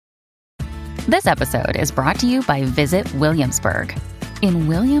This episode is brought to you by Visit Williamsburg. In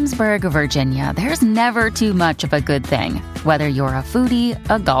Williamsburg, Virginia, there's never too much of a good thing. Whether you're a foodie,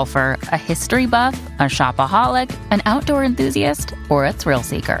 a golfer, a history buff, a shopaholic, an outdoor enthusiast, or a thrill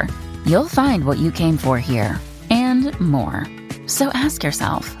seeker, you'll find what you came for here and more. So ask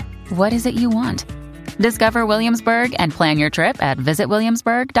yourself, what is it you want? Discover Williamsburg and plan your trip at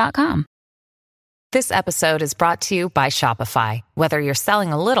visitwilliamsburg.com. This episode is brought to you by Shopify. Whether you're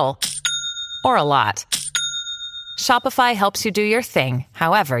selling a little or a lot, Shopify helps you do your thing,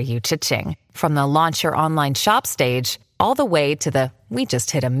 however you cha-ching. From the launch your online shop stage, all the way to the we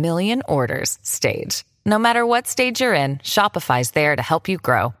just hit 1 million orders stage. No matter what stage you're in, Shopify's there to help you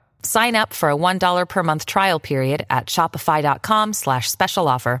grow. Sign up for a $1 per month trial period at shopify.com/special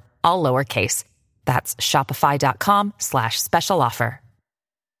offer, all lowercase. That's shopify.com/special offer.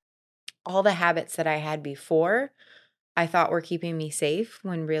 All the habits that I had before, I thought were keeping me safe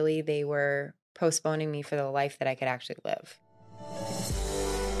when really they were postponing me for the life that I could actually live.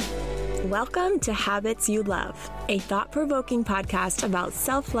 Welcome to Habits You Love, a thought-provoking podcast about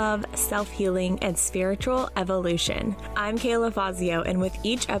self-love, self-healing, and spiritual evolution. I'm Kayla Fazio, and with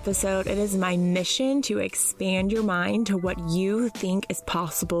each episode, it is my mission to expand your mind to what you think is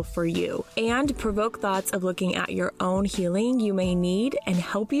possible for you, and provoke thoughts of looking at your own healing you may need and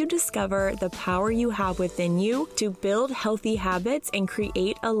help you discover the power you have within you to build healthy habits and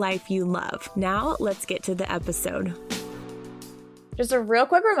create a life you love. Now, let's get to the episode. Just a real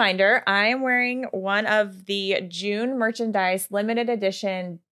quick reminder, I am wearing one of the June merchandise limited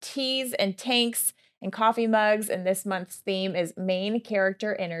edition teas and tanks and coffee mugs, and this month's theme is main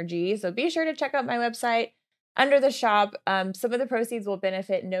character energy. So be sure to check out my website under the shop. Some of the proceeds will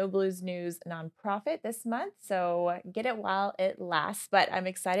benefit No Blues News nonprofit this month, so get it while it lasts. But I'm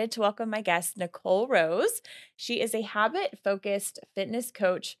excited to welcome my guest, Nicole Rose. She is a habit-focused fitness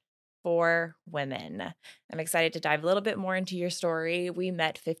coach for women. I'm excited to dive a little bit more into your story. We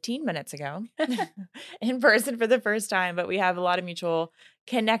met 15 minutes ago in person for the first time, but we have a lot of mutual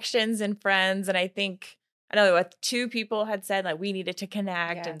connections and friends. And I know what 2 people had said, like we needed to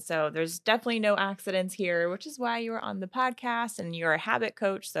connect. Yeah. And so there's definitely no accidents here, which is why you were on the podcast and you're a habit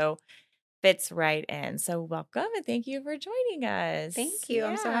coach. So fits right in. So welcome and thank you for joining us. Thank you. Yeah.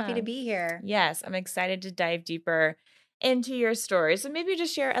 I'm so happy to be here. Yes, I'm excited to dive deeper into your story. So maybe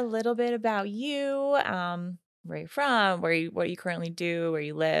just share a little bit about you, where you're from, what you currently do, where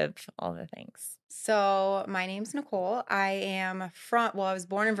you live, all the things. So my name's Nicole. I was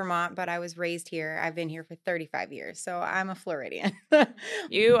born in Vermont, but I was raised here. I've been here for 35 years. So I'm a Floridian.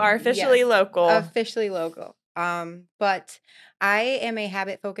 You are officially local. Officially local. But I am a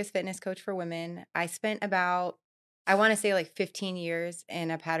habit-focused fitness coach for women. I spent about, I want to say like 15 years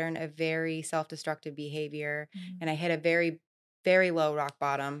in a pattern of very self-destructive behavior. Mm-hmm. And I hit a very, very low rock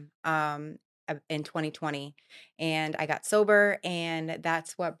bottom in 2020. And I got sober, and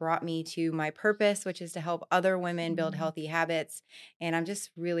that's what brought me to my purpose, which is to help other women build healthy habits. And I'm just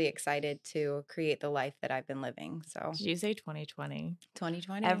really excited to create the life that I've been living. So did you say 2020?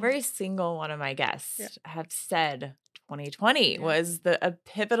 2020. Every single one of my guests have said 2020 was a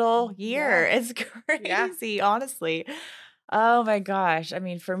pivotal year. Yeah. It's crazy, honestly. Oh my gosh. I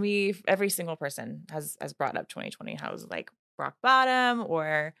mean, for me, every single person has brought up 2020. How it was like rock bottom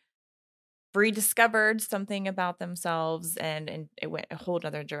or rediscovered something about themselves, and it went a whole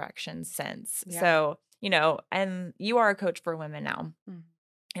other direction since. Yeah. So, and you are a coach for women now. Mm-hmm.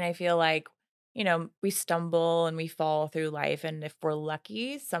 And I feel like, we stumble and we fall through life. And if we're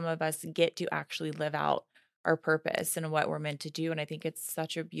lucky, some of us get to actually live out our purpose and what we're meant to do. And I think it's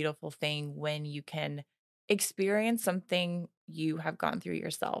such a beautiful thing when you can experience something you have gone through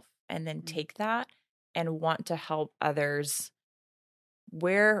yourself and then take that and want to help others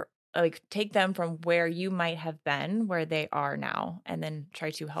take them from where you might have been, where they are now, and then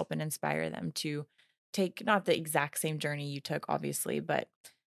try to help and inspire them to take not the exact same journey you took, obviously, but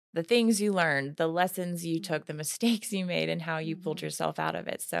the things you learned, the lessons you took, the mistakes you made, and how you pulled yourself out of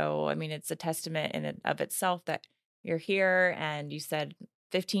it. So, I mean, it's a testament in and of itself that you're here, and you said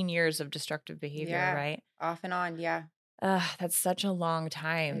 15 years of destructive behavior, right? Off and on, yeah. That's such a long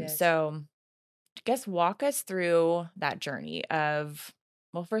time. So I guess walk us through that journey of,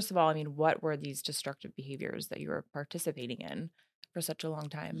 well, first of all, I mean, what were these destructive behaviors that you were participating in for such a long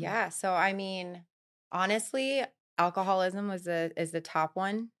time? Yeah. So, I mean, honestly, alcoholism is the top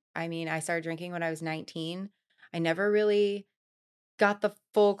one. I mean, I started drinking when I was 19. I never really got the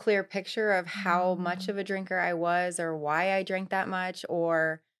full clear picture of how much of a drinker I was or why I drank that much,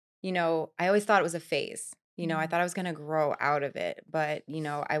 or, I always thought it was a phase. I thought I was going to grow out of it. But,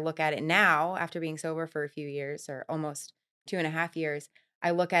 I look at it now after being sober for a few years, or almost 2.5 years.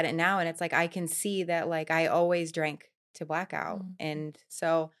 I look at it now and it's like, I can see that like I always drank to blackout. And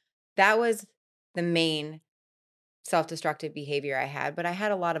so that was the main self-destructive behavior I had, but I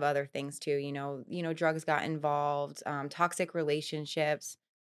had a lot of other things too. Drugs got involved, toxic relationships,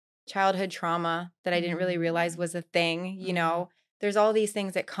 childhood trauma that I didn't really realize was a thing. There's all these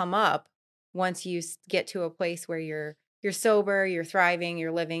things that come up once you get to a place where you're sober, you're thriving,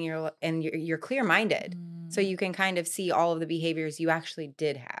 you're living, you're clear-minded. So you can kind of see all of the behaviors you actually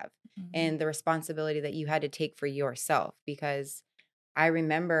did have and the responsibility that you had to take for yourself. Because I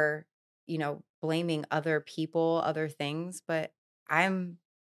remember, blaming other people, other things, but I'm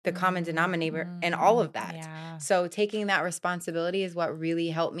the common denominator in all of that. Yeah. So taking that responsibility is what really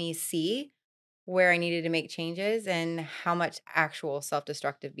helped me see where I needed to make changes and how much actual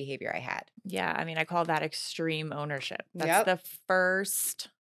self-destructive behavior I had. Yeah. I mean, I call that extreme ownership. That's Yep. the first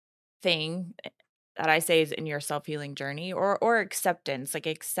thing that I say is in your self-healing journey, or acceptance, like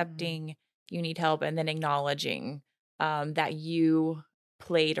accepting you need help and then acknowledging that you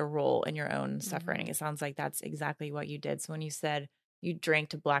played a role in your own suffering. It sounds like that's exactly what you did. So when you said you drank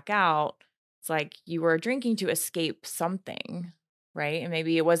to black out, it's like you were drinking to escape something, right? And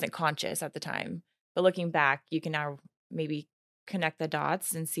maybe it wasn't conscious at the time, but looking back, you can now maybe connect the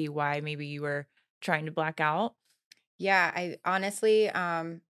dots and see why maybe you were trying to black out. Yeah, I honestly,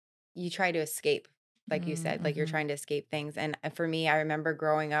 you try to escape, like you said, like you're trying to escape things. And for me, I remember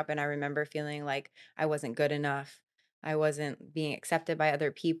growing up and I remember feeling like I wasn't good enough. I wasn't being accepted by other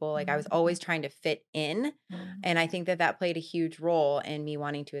people. Like I was always trying to fit in. And I think that played a huge role in me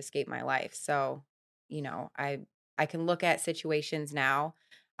wanting to escape my life. So, I can look at situations now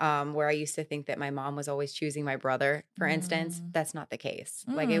where I used to think that my mom was always choosing my brother, for instance. That's not the case.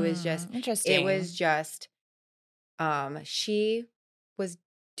 Like Interesting. it was just she was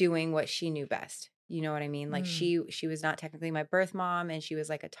doing what she knew best. You know what I mean? Like she was not technically my birth mom, and she was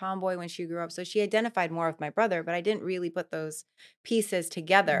like a tomboy when she grew up. So she identified more with my brother, but I didn't really put those pieces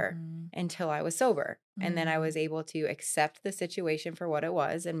together until I was sober. And then I was able to accept the situation for what it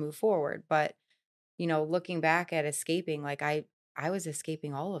was and move forward. But, looking back at escaping, like I was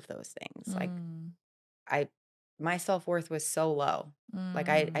escaping all of those things. Like my self-worth was so low. Like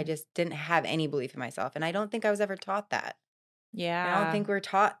I just didn't have any belief in myself. And I don't think I was ever taught that. Yeah. I don't think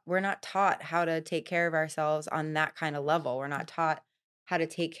we're not taught how to take care of ourselves on that kind of level. We're not taught how to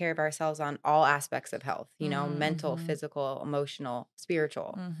take care of ourselves on all aspects of health, mental, physical, emotional,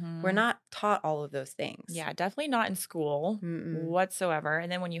 spiritual. We're not taught all of those things. Yeah, definitely not in school whatsoever.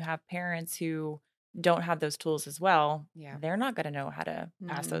 And then when you have parents who don't have those tools as well, they're not going to know how to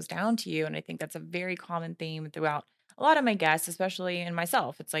pass those down to you. And I think that's a very common theme throughout a lot of my guests, especially in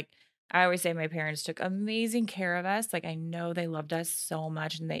myself. It's like, I always say my parents took amazing care of us. Like I know they loved us so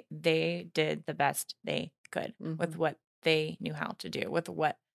much and they did the best they could with what they knew how to do, with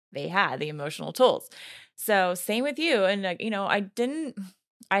what they had, the emotional tools. So same with you. And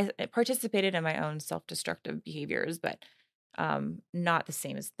I participated in my own self-destructive behaviors, but not the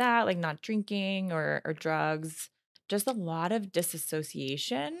same as that, like not drinking or drugs, just a lot of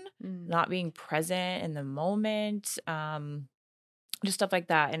disassociation, not being present in the moment, just stuff like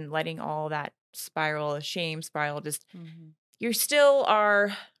that, and letting all that spiral, shame spiral, just you still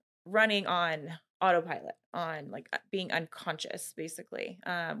are running on autopilot, on like being unconscious basically,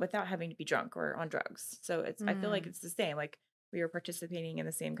 without having to be drunk or on drugs. So I feel like it's the same, like we were participating in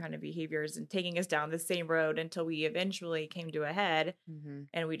the same kind of behaviors and taking us down the same road until we eventually came to a head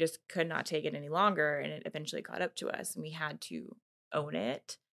and we just could not take it any longer. And it eventually caught up to us and we had to own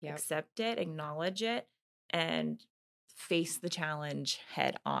it, accept it, acknowledge it, and face the challenge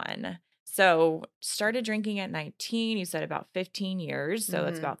head on. So started drinking at 19, you said about 15 years. So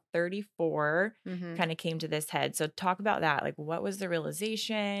that's about 34 kind of came to this head. So talk about that. Like what was the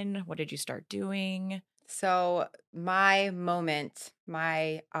realization? What did you start doing? So my moment,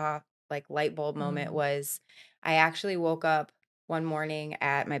 my like light bulb moment was I actually woke up one morning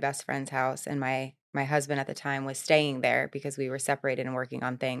at my best friend's house, and my husband at the time was staying there because we were separated and working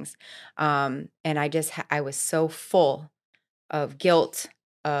on things. And I was so full of guilt,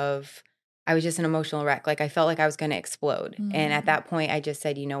 I was just an emotional wreck. Like I felt like I was going to explode. And at that point I just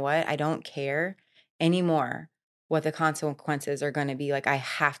said, you know what? I don't care anymore what the consequences are going to be. Like I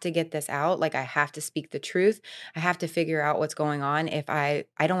have to get this out. Like I have to speak the truth. I have to figure out what's going on. If I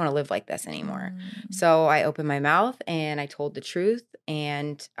don't want to live like this anymore. So I opened my mouth and I told the truth,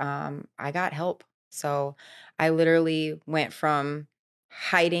 and I got help. So I literally went from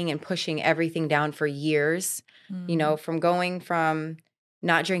hiding and pushing everything down for years, from going from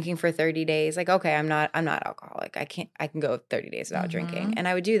not drinking for 30 days. Like, okay, I'm not alcoholic. I can go 30 days without drinking. And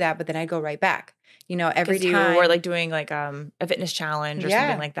I would do that, but then I'd go right back. Every Because you time. were like doing like a fitness challenge or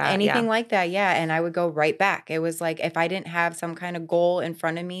something like that. Anything like that. Yeah. And I would go right back. It was like, if I didn't have some kind of goal in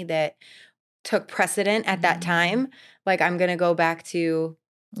front of me that took precedent at that time, like I'm going to go back to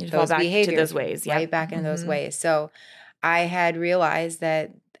those behaviors, to those ways. Right back into those ways. So I had realized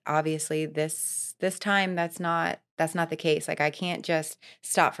that obviously this time that's not the case. Like I can't just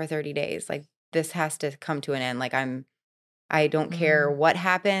stop for 30 days. Like this has to come to an end. Like I don't care what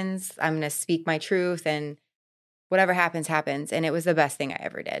happens. I'm going to speak my truth, and whatever happens, happens. And it was the best thing I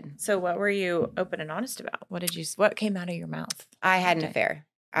ever did. So what were you open and honest about? What came out of your mouth? I had an affair.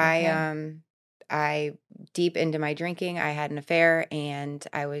 Okay. I deep into my drinking, I had an affair, and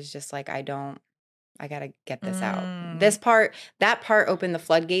I was just like, I got to get this out. That part opened the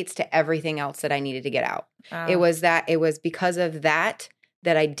floodgates to everything else that I needed to get out. It was because of that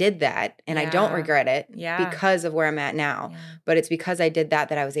I did that, and I don't regret it because of where I'm at now. But it's because I did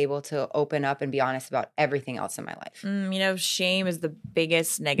that I was able to open up and be honest about everything else in my life. Shame is the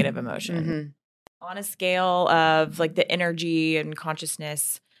biggest negative emotion. On a scale of like the energy and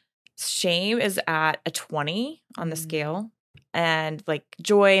consciousness, shame is at a 20 on the scale, and like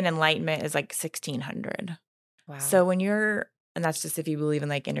joy and enlightenment is like 1600. Wow. So and that's just if you believe in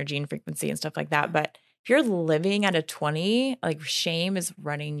like energy and frequency and stuff like that. But if you're living at a 20, like shame is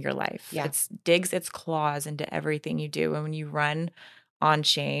running your life. Yeah. It digs its claws into everything you do. And when you run on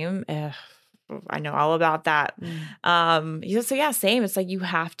shame, I know all about that. So yeah, same. It's like you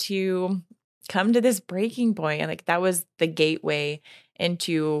have to come to this breaking point. And like that was the gateway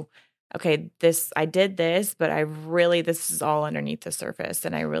into, okay, I did this, but this is all underneath the surface,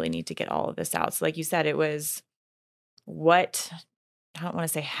 and I really need to get all of this out. So like you said, it was what, I don't want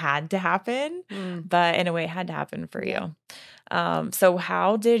to say had to happen, but in a way it had to happen for you. So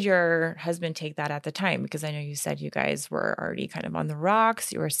how did your husband take that at the time? Because I know you said you guys were already kind of on the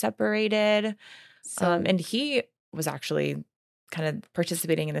rocks, you were separated. And he was actually kind of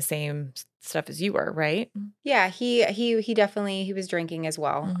participating in the same stuff as you were, right? Yeah, he definitely, he was drinking as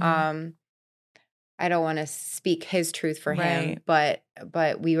well. I don't want to speak his truth for him, but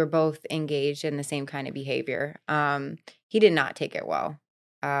we were both engaged in the same kind of behavior. He did not take it well.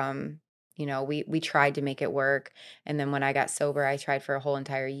 We tried to make it work, and then when I got sober, I tried for a whole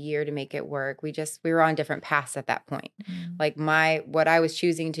entire year to make it work. We were on different paths at that point. Like what I was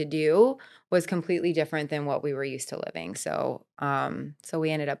choosing to do was completely different than what we were used to living. So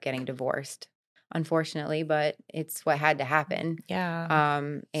we ended up getting divorced, unfortunately, but it's what had to happen. Yeah.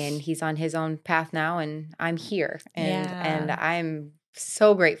 And he's on his own path now, and I'm here, and I'm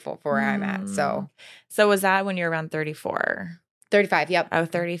so grateful for where I'm at. So was that when you're around 34? 35, yep. Oh,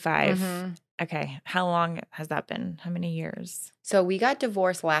 35. Okay. How long has that been? How many years? So we got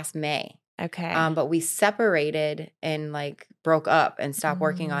divorced last May. Okay. But we separated and like broke up and stopped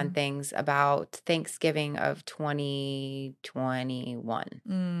working on things about Thanksgiving of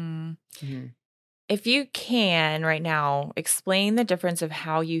 2021. If you can right now, explain the difference of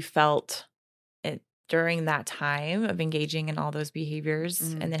how you felt during that time of engaging in all those behaviors,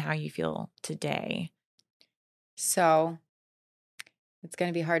 and then how you feel today. So it's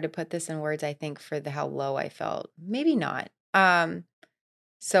going to be hard to put this in words, I think, for how low I felt. Maybe not.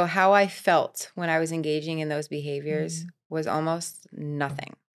 So how I felt when I was engaging in those behaviors was almost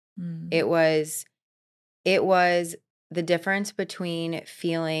nothing. It was the difference between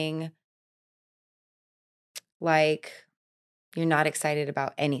feeling like you're not excited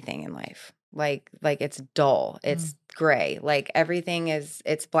about anything in life. Like it's dull. It's gray. Like everything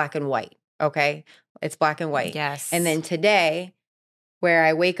it's black and white. Okay? It's black and white. Yes. And then today, where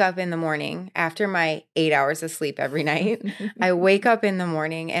I wake up in the morning after my 8 hours of sleep every night, I wake up in the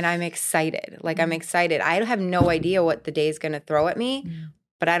morning and I'm excited. Like I'm excited. I have no idea what the day is going to throw at me,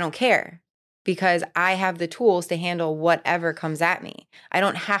 but I don't care because I have the tools to handle whatever comes at me. I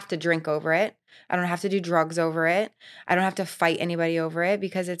don't have to drink over it. I don't have to do drugs over it. I don't have to fight anybody over it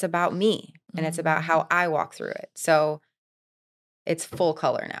because it's about me and it's about how I walk through it. So it's full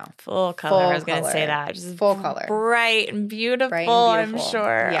color now. Full color. I was going to say that. Just full color. Bright and beautiful, I'm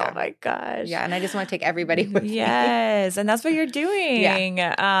sure. Yeah. Oh my gosh. Yeah. And I just want to take everybody with me. Yes. And that's what you're doing.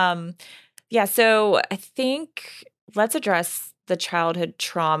 Yeah. So I think let's address the childhood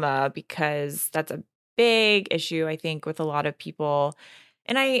trauma because that's a big issue, I think, with a lot of people.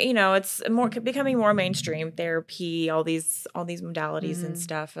 And it's becoming more mainstream therapy, all these modalities and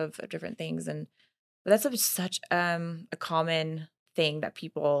stuff of different things. But that's such a common thing that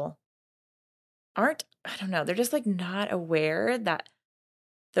people aren't, I don't know, they're just like not aware that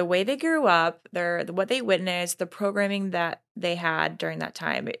the way they grew up, what they witnessed, the programming that they had during that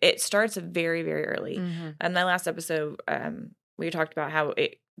time, it starts very, very early. In the last episode, we talked about how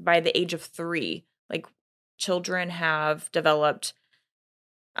by the age of 3, like children have developed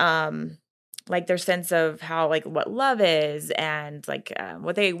like their sense of how like what love is, and like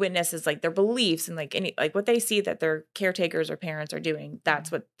what they witness is like their beliefs, and like any like what they see that their caretakers or parents are doing,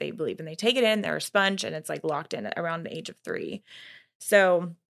 that's what they believe, and they take it in, they're a sponge, and it's like locked in around the age of 3.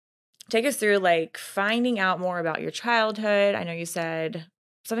 So take us through like finding out more about your childhood. I know you said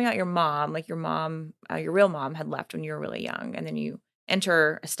something about your mom, like your mom, your real mom had left when you were really young, and then you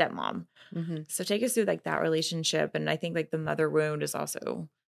enter a stepmom. So take us through like that relationship. And I think like the mother wound is also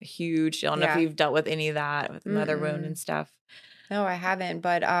a huge, I don't know if you've dealt with any of that with mother wound and stuff. No, I haven't.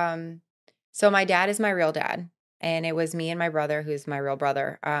 But so my dad is my real dad, and it was me and my brother who's my real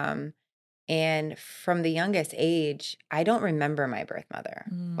brother. And from the youngest age, I don't remember my birth mother.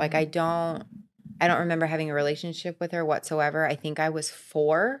 Like I don't remember having a relationship with her whatsoever. I think I was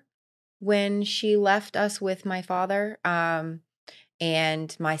 4 when she left us with my father.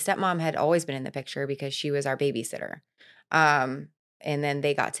 And my stepmom had always been in the picture because she was our babysitter. And then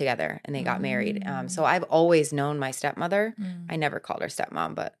they got together and they got married. So I've always known my stepmother. I never called her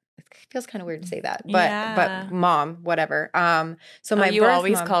stepmom, but it feels kind of weird to say that. But mom, whatever. So my you birth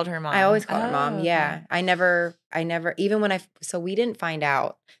always mom, called her mom. I always called her mom. Okay. Yeah. I never even when so we didn't find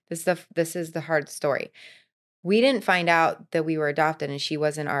out. This is the hard story. We didn't find out that we were adopted and she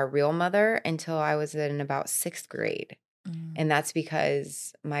wasn't our real mother until I was in about 6th grade. And that's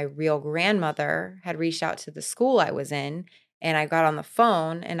because my real grandmother had reached out to the school I was in, and I got on the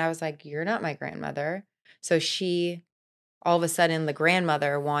phone and I was like, "You're not my grandmother." So all of a sudden, the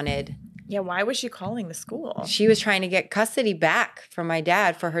grandmother wanted. Yeah, why was she calling the school? She was trying to get custody back from my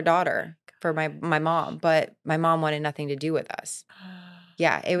dad for her daughter, for my mom, but my mom wanted nothing to do with us.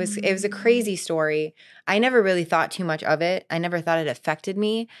 Yeah, it was a crazy story. I never really thought too much of it. I never thought it affected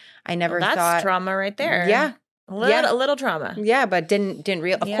me. I never thought that's trauma right there. Yeah. A little trauma. Yeah, but didn't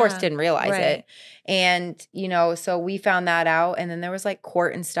realize it. And, so we found that out, and then there was like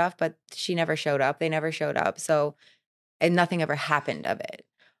court and stuff, but she never showed up. They never showed up. So, and nothing ever happened of it.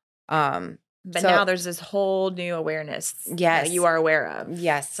 But now there's this whole new awareness that you are aware of.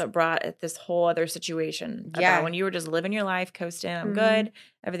 Yes. So it brought this whole other situation about when you were just living your life, coasting, I'm good,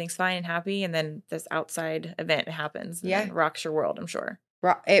 everything's fine and happy, and then this outside event happens and rocks your world, I'm sure.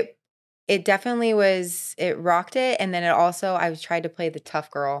 It definitely was, it rocked it. And then I tried to play the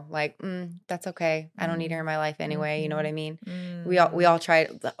tough girl, like, that's okay. I don't need her in my life anyway. You know what I mean? We all try,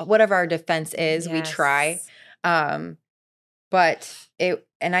 whatever our defense is, we try. And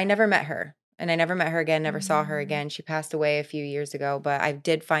I never met her. And I never met her again, never saw her again. She passed away a few years ago, but I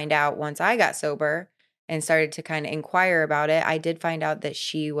did find out once I got sober and started to kind of inquire about it, I did find out that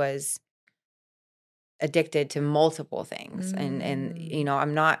she was addicted to multiple things. And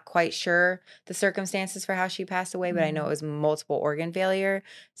I'm not quite sure the circumstances for how she passed away, but I know it was multiple organ failure.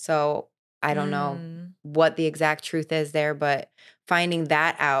 So I don't know what the exact truth is there, but finding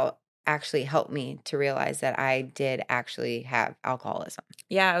that out actually helped me to realize that I did actually have alcoholism.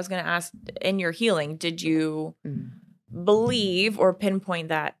 Yeah, I was going to ask, in your healing, did you believe or pinpoint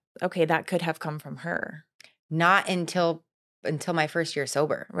that, okay, that could have come from her? Not until my first year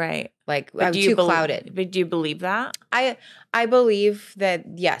sober. Right. Like, I was too clouded. But do you believe that? I believe that,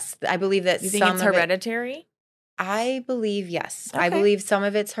 yes. I believe that you think it's hereditary? I believe, yes. Okay. I believe some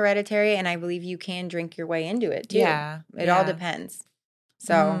of it's hereditary, and I believe you can drink your way into it, too. Yeah. It all depends.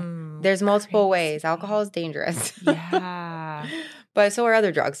 So there's multiple ways. Alcohol is dangerous. Yeah. But so are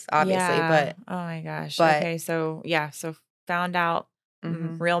other drugs, obviously. Yeah. But oh my gosh. Okay. So found out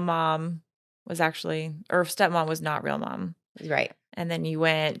real mom was actually, or stepmom was not real mom. Right. And then you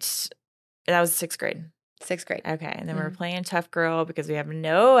went, that was 6th grade. 6th grade. Okay. And then we're playing tough girl because we have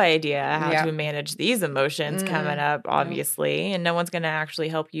no idea how to manage these emotions coming up, obviously. And no one's going to actually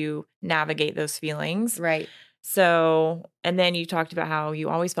help you navigate those feelings. Right. So, and then you talked about how you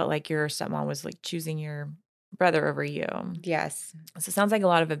always felt like your stepmom was like choosing your brother over you. Yes. So it sounds like a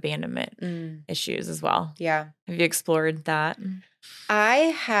lot of abandonment issues as well. Yeah. Have you explored that? I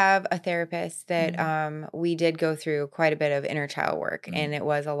have a therapist that we did go through quite a bit of inner child work, and it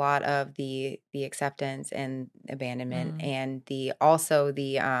was a lot of the acceptance and abandonment, and also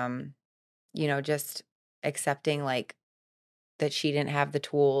the just accepting like that she didn't have the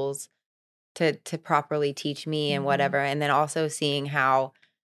tools to properly teach me and whatever, and then also seeing how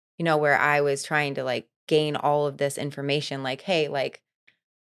where I was trying to like gain all of this information, like, hey, like,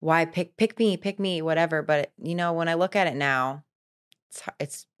 why pick me, whatever, but when I look at it now,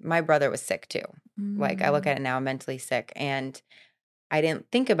 it's my brother was sick too. Like, I look at it now, mentally sick, and I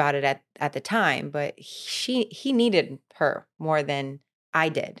didn't think about it at the time, but he needed her more than I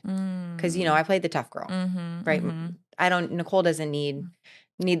did. Because, I played the tough girl, right? Nicole doesn't need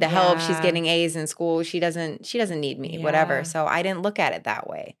the help. She's getting A's in school. She doesn't need me, whatever. So I didn't look at it that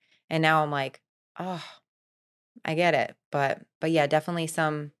way. And now I'm like, oh, I get it. But yeah, definitely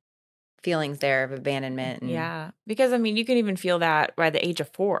some feelings there of abandonment. And because you can even feel that by the age of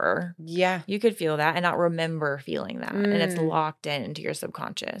 4. Yeah. You could feel that and not remember feeling that. And it's locked into your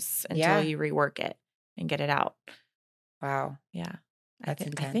subconscious until you rework it and get it out. Wow. Yeah. That's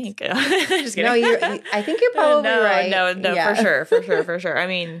intense. I think. Just kidding. No, I think you're probably right. No, yeah. for sure.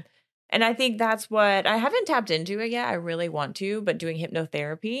 And I think that's what I haven't tapped into it yet. I really want to, but doing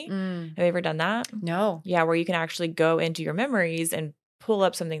hypnotherapy. Have you ever done that? No. Yeah, where you can actually go into your memories and pull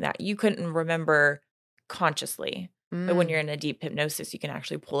up something that you couldn't remember consciously. But when you're in a deep hypnosis, you can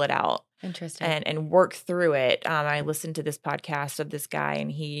actually pull it out. Interesting. And work through it. I listened to this podcast of this guy,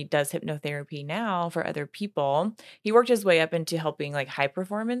 and he does hypnotherapy now for other people. He worked his way up into helping like high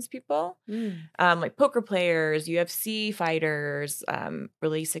performance people, like poker players, UFC fighters,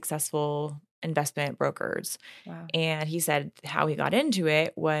 really successful investment brokers. Wow. And he said how he got into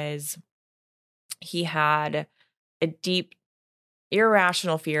it was he had a deep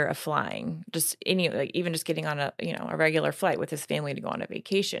irrational fear of flying, even just getting on a regular flight with his family to go on a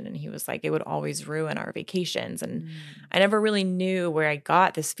vacation. And he was like, it would always ruin our vacations. And I never really knew where I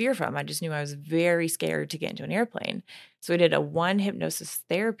got this fear from. I just knew I was very scared to get into an airplane. So we did a 1 hypnosis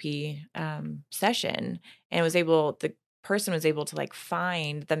therapy session, and the person was able to like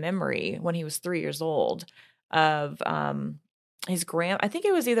find the memory when he was 3 years old of his I think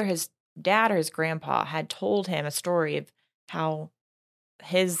it was either his dad or his grandpa had told him a story of how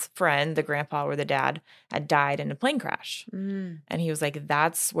his friend, the grandpa or the dad, had died in a plane crash. And he was like,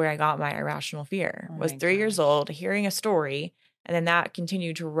 that's where I got my irrational fear. Was 3 years old, hearing a story, and then that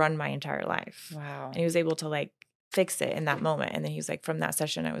continued to run my entire life. Wow. And he was able to like fix it in that moment. And then he was like, from that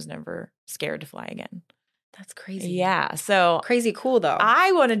session, I was never scared to fly again. That's crazy. Yeah. So crazy cool though.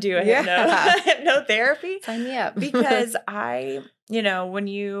 I want to do a hypnotherapy. Sign me up. Because when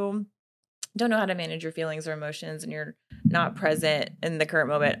you don't know how to manage your feelings or emotions and you're not present in the current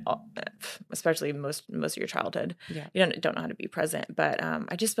moment, especially most of your childhood, you don't know how to be present. But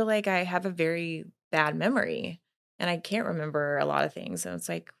I just feel like I have a very bad memory and I can't remember a lot of things. And it's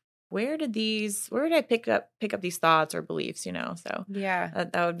like, where did I pick up these thoughts or beliefs, So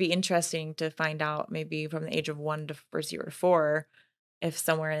that would be interesting to find out, maybe from the age of 1 to first year to 4, if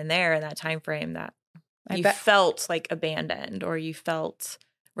somewhere in there in that time frame that you felt like abandoned or you felt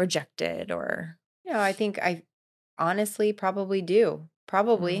rejected or I think I honestly probably do.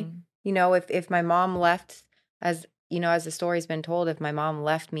 Probably. If my mom left, as as the story's been told, if my mom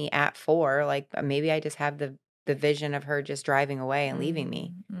left me at 4, like maybe I just have the vision of her just driving away and leaving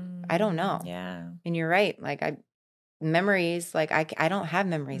me. I don't know. Yeah. And you're right. Like memories, like I don't have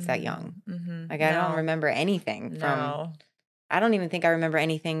memories that young. Like I don't remember anything from, I don't even think I remember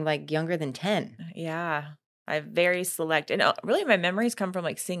anything like younger than 10. Yeah. I'm very select. And really my memories come from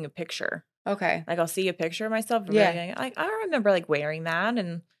like seeing a picture. Okay. Like I'll see a picture of myself. And really, like I remember like wearing that,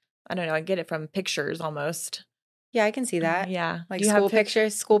 and I don't know, I get it from pictures almost. Yeah, I can see that. Yeah. Like school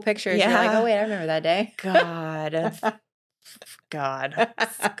pictures. Yeah. You're like, oh wait, I remember that day. God.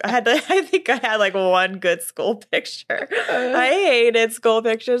 I think I had like one good school picture. I hated school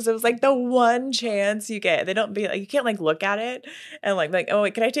pictures. It was like the one chance you get. They don't be like, you can't like look at it and like, oh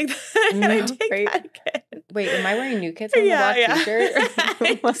wait, can I take that? Can I take that again? Wait, am I wearing New Kids on the Block t-shirt?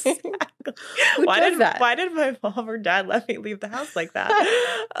 Exactly. Why did my mom or dad let me leave the house like that?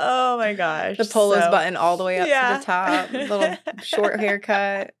 Oh my gosh. The polo's button all the way up to the top. Little short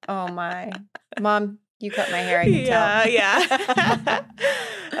haircut. Oh my. Mom, you cut my hair, I can tell. Yeah.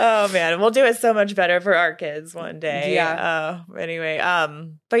 Oh man, we'll do it so much better for our kids one day. Yeah. Anyway,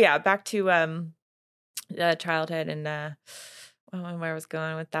 but yeah, back to childhood and where I was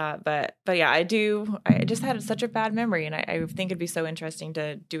going with that. But yeah, I just had such a bad memory, and I think it'd be so interesting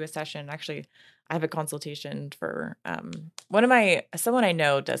to do a session. Actually, I have a consultation for someone I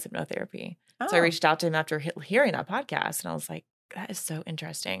know does hypnotherapy. Oh. So I reached out to him after hearing that podcast, and I was like, that is so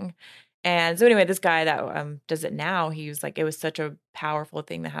interesting. And so anyway, this guy that does it now, he was like, it was such a powerful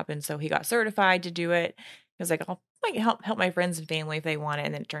thing that happened. So he got certified to do it. He was like, I'll like help my friends and family if they want it.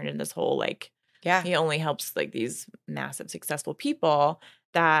 And then it turned into this whole like, he only helps like these massive successful people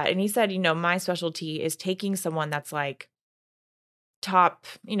and he said, my specialty is taking someone that's like top,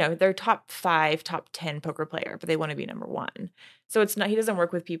 they're top 5, top 10 poker player, but they want to be number 1. So he doesn't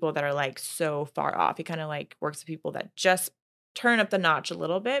work with people that are like so far off. He kind of like works with people that just turn up the notch a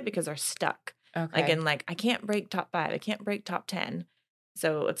little bit because they're stuck. Okay. Like, I can't break top 5. I can't break top 10.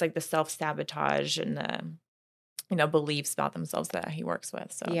 So it's like the self-sabotage and the, beliefs about themselves that he works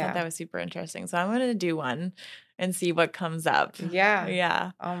with. So I thought that was super interesting. So I'm going to do one and see what comes up. Yeah.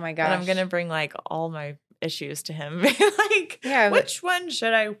 Yeah. Oh my gosh. And I'm going to bring like all my issues to him. Like, which one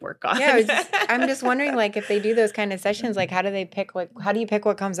should I work on? Yeah. I'm just wondering, like, if they do those kind of sessions, like, how do you pick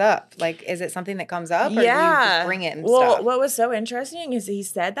what comes up? Like, is it something that comes up, or do you just bring it and stuff? What was so interesting is he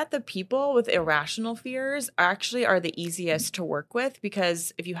said that the people with irrational fears actually are the easiest to work with,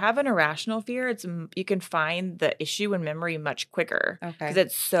 because if you have an irrational fear, you can find the issue in memory much quicker. Okay. Because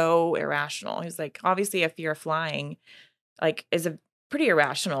it's so irrational. He's like, obviously a fear of flying, like, is a pretty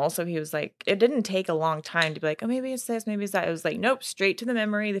irrational. So he was like, it didn't take a long time to be like, oh, maybe it's this, maybe it's that. It was like, nope, straight to the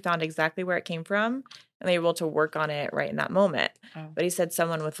memory. They found exactly where it came from, and they were able to work on it right in that moment. Oh. But he said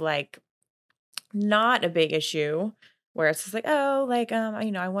someone with like not a big issue, where it's just like, oh, like,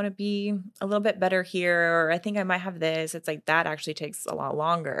 I want to be a little bit better here, or I think I might have this. It's like that actually takes a lot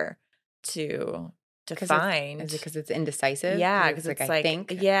longer to find. Is it because it's indecisive? Yeah, because it's like, I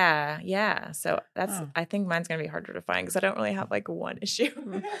think. Yeah. So I think mine's gonna be harder to find because I don't really have like one issue.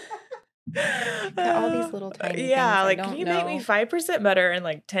 Got all these little tiny things. Yeah, like, can you make me 5% better in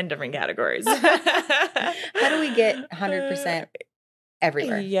like 10 different categories? How do we get 100%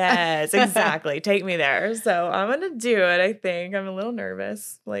 everywhere? Yes, exactly. Take me there. So I'm gonna do it. I think I'm a little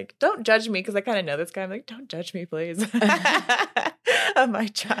nervous. Like, don't judge me, because I kind of know this guy. I'm like, don't judge me, please. Of my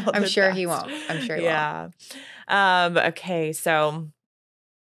childhood. I'm sure he won't. Yeah. Okay. So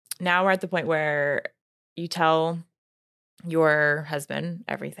now we're at the point where you tell your husband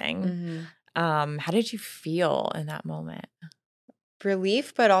everything. Mm-hmm. How did you feel in that moment?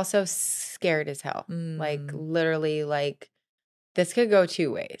 Relief, but also scared as hell. Like, literally, like, this could go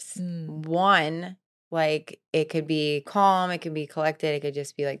two ways. One, like, it could be calm, it could be collected, it could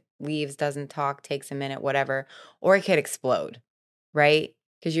just be like leaves, doesn't talk, takes a minute, whatever. Or it could explode, right?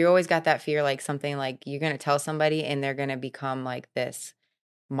 Because you always got that fear, like something like you're going to tell somebody and they're going to become like this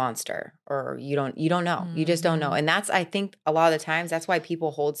monster, or you don't know. You just don't know. And that's, I think a lot of the times, that's why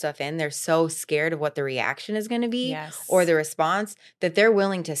people hold stuff in. They're so scared of what the reaction is going to be, or the response, that they're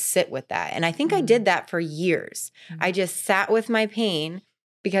willing to sit with that. And I think I did that for years. I just sat with my pain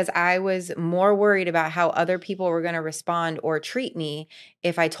because I was more worried about how other people were going to respond or treat me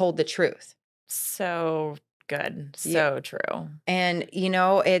if I told the truth. So good. So true. And,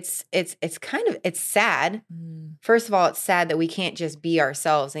 it's kind of, it's sad. First of all, it's sad that we can't just be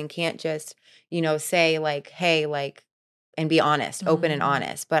ourselves and can't just, say like, hey, like, and be honest, open and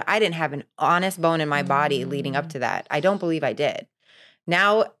honest. But I didn't have an honest bone in my body leading up to that. I don't believe I did.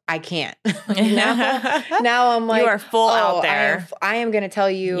 Now I can't. now I'm like, you are full out there. I am going to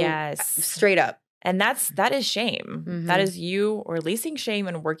tell you straight up. And that is shame. That is you releasing shame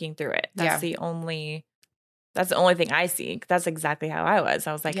and working through it. That's the only thing I see. That's exactly how I was.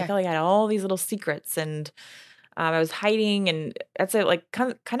 I was like, I felt like I had all these little secrets, and I was hiding, and that's it. Like,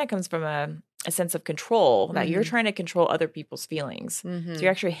 kind of comes from a sense of control, that you're trying to control other people's feelings. So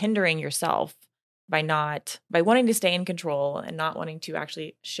you're actually hindering yourself by wanting to stay in control and not wanting to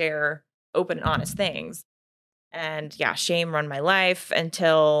actually share open and honest things. And shame run my life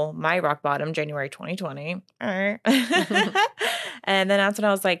until my rock bottom, January 2020. And then that's when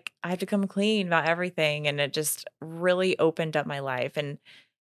I was like, I have to come clean about everything. And it just really opened up my life. And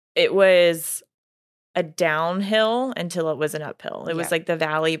it was a downhill until it was an uphill. It was like the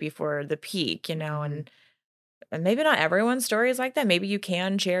valley before the peak, and maybe not everyone's story is like that. Maybe you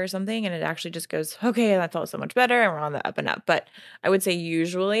can share something and it actually just goes, okay, I felt so much better, and we're on the up and up. But I would say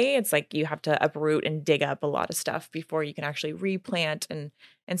usually it's like you have to uproot and dig up a lot of stuff before you can actually replant and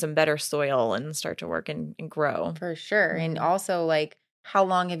some better soil and start to work and grow. For sure. And also, like, how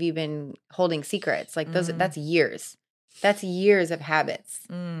long have you been holding secrets? Like, that's years. That's years of habits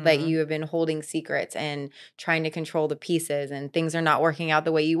that you have been holding secrets and trying to control the pieces, and things are not working out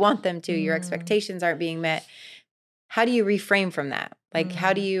the way you want them to. Your expectations aren't being met. How do you reframe from that? Like,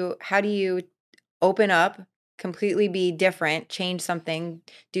 how do you open up, completely be different, change something,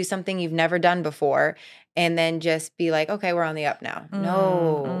 do something you've never done before, and then just be like, okay, we're on the up now?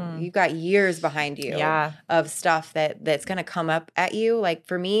 No, you've got years behind you of stuff that's going to come up at you. Like,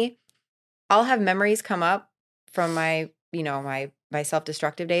 for me, I'll have memories come up from my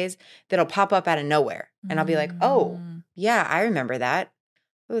self-destructive days that'll pop up out of nowhere. And I'll be like, oh, yeah, I remember that.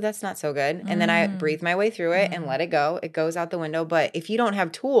 Oh, that's not so good. And then I breathe my way through it and let it go. It goes out the window. But if you don't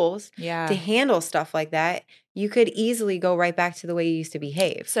have tools to handle stuff like that, you could easily go right back to the way you used to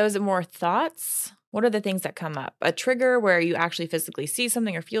behave. So is it more thoughts? What are the things that come up? A trigger where you actually physically see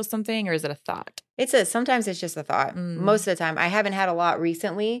something or feel something, or is it a thought? Sometimes it's just a thought. Most of the time. I haven't had a lot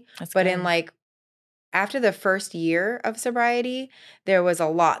recently, but in like after the first year of sobriety, there was a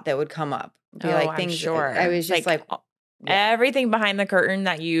lot that would come up. I'm sure. I was just like everything behind the curtain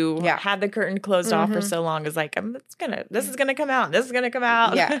that you Yeah. had the curtain closed off for so long is like, this is gonna come out. This is gonna come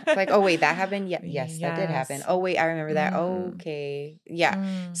out. Yeah. It's like, oh wait, that happened. Yeah. Yes, that did happen. Oh wait, I remember that. Okay.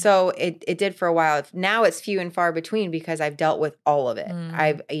 Yeah. So it did for a while. Now it's few and far between because I've dealt with all of it.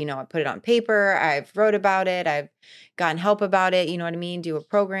 I put it on paper. I've wrote about it. I've gotten help about it. You know what I mean? Do a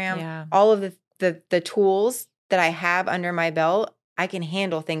program. Yeah. All of the tools that I have under my belt, I can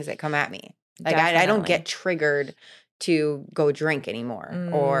handle things that come at me. Like I don't get triggered to go drink anymore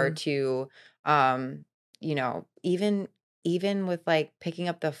or to, even with like picking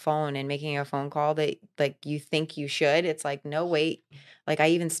up the phone and making a phone call that like you think you should, it's like, no, wait. Like I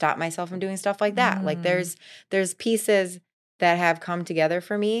even stop myself from doing stuff like that. Like there's pieces that have come together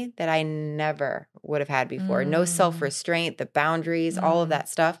for me that I never would have had before. No self-restraint, the boundaries, all of that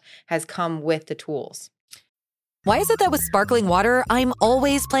stuff has come with the tools. Why is it that with sparkling water, I'm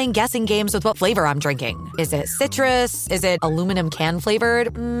always playing guessing games with what flavor I'm drinking? Is it citrus? Is it aluminum can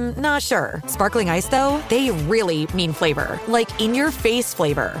flavored? Not sure. Sparkling ice, though, they really mean flavor. Like in-your-face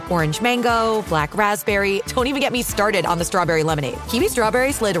flavor. Orange mango, black raspberry. Don't even get me started on the strawberry lemonade. Kiwi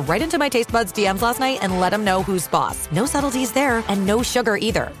Strawberry slid right into my taste buds DMs last night and let them know who's boss. No subtleties there, and no sugar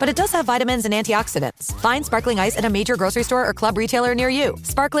either. But it does have vitamins and antioxidants. Find sparkling ice at a major grocery store or club retailer near you.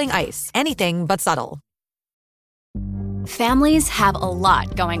 Sparkling ice. Anything but subtle. Families have a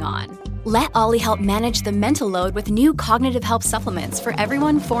lot going on. Let Ollie help manage the mental load with new cognitive help supplements for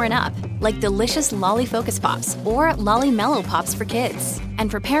everyone 4 and up, like delicious Lolly Focus Pops or Lolly Mellow Pops for kids.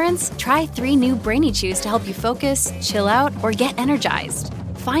 And for parents, try 3 new Brainy Chews to help you focus, chill out, or get energized.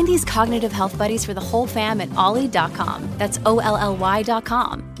 Find these cognitive health buddies for the whole fam at ollie.com. That's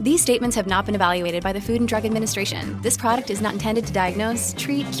OLLY.com. These statements have not been evaluated by the Food and Drug Administration. This product is not intended to diagnose,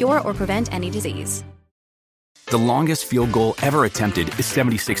 treat, cure, or prevent any disease. The longest field goal ever attempted is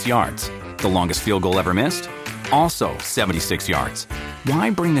 76 yards. The longest field goal ever missed? Also 76 yards. Why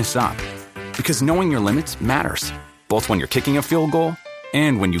bring this up? Because knowing your limits matters, both when you're kicking a field goal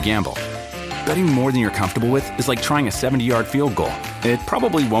and when you gamble. Betting more than you're comfortable with is like trying a 70-yard field goal. It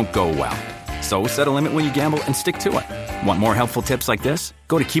probably won't go well. So set a limit when you gamble and stick to it. Want more helpful tips like this?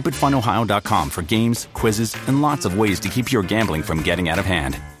 Go to keepitfunohio.com for games, quizzes, and lots of ways to keep your gambling from getting out of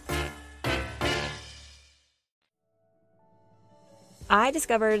hand. I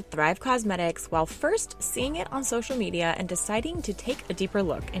discovered Thrive Causemetics while first seeing it on social media and deciding to take a deeper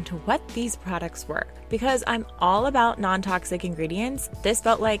look into what these products were. Because I'm all about non-toxic ingredients, this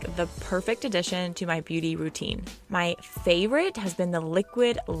felt like the perfect addition to my beauty routine. My favorite has been the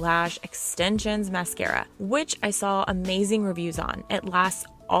Liquid Lash Extensions Mascara, which I saw amazing reviews on. It lasts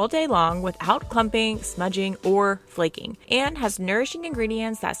all day long without clumping, smudging, or flaking, and has nourishing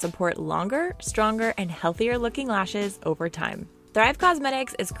ingredients that support longer, stronger, and healthier looking lashes over time. Thrive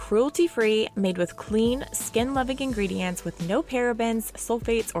Causemetics is cruelty-free, made with clean, skin-loving ingredients with no parabens,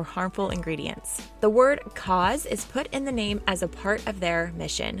 sulfates, or harmful ingredients. The word cause is put in the name as a part of their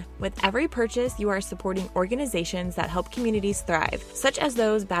mission. With every purchase, you are supporting organizations that help communities thrive, such as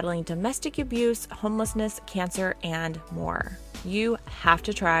those battling domestic abuse, homelessness, cancer, and more. You have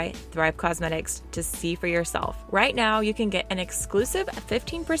to try Thrive Causemetics to see for yourself. Right now, you can get an exclusive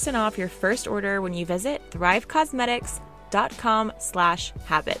 15% off your first order when you visit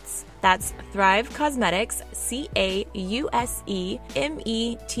thrivecausemetics.com/habits. That's Thrive Causemetics,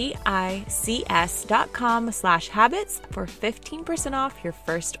 CAUSEMETICS.com/habits for 15% off your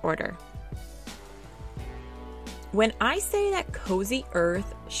first order. When I say that Cozy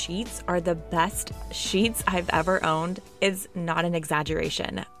Earth sheets are the best sheets I've ever owned, it's not an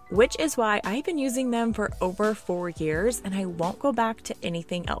exaggeration, which is why I've been using them for over 4 years and I won't go back to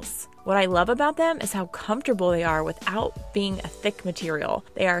anything else. What I love about them is how comfortable they are without being a thick material.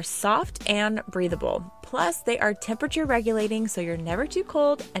 They are soft and breathable. Plus, they are temperature regulating, so you're never too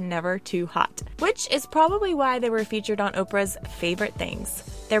cold and never too hot, which is probably why they were featured on Oprah's Favorite Things.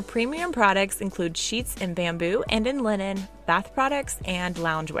 Their premium products include sheets in bamboo and in linen, bath products, and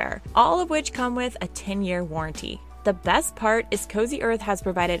loungewear, all of which come with a 10-year warranty. The best part is Cozy Earth has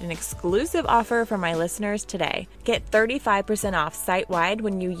provided an exclusive offer for my listeners today. Get 35% off site-wide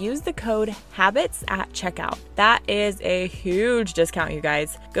when you use the code HABITS at checkout. That is a huge discount, you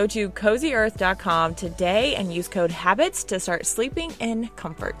guys. Go to CozyEarth.com today and use code HABITS to start sleeping in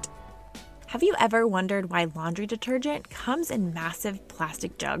comfort. Have you ever wondered why laundry detergent comes in massive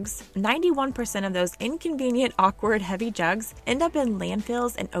plastic jugs? 91% of those inconvenient, awkward, heavy jugs end up in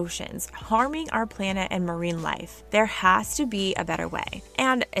landfills and oceans, harming our planet and marine life. There has to be a better way.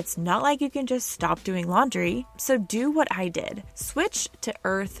 And it's not like you can just stop doing laundry, so do what I did. Switch to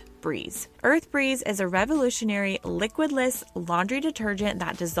Earth Breeze. Earth Breeze is a revolutionary liquidless laundry detergent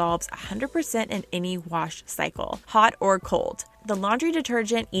that dissolves 100% in any wash cycle, hot or cold. The laundry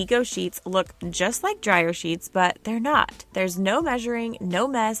detergent Ego sheets look just like dryer sheets, but they're not. There's no measuring, no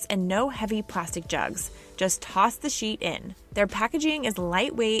mess, and no heavy plastic jugs. Just toss the sheet in. Their packaging is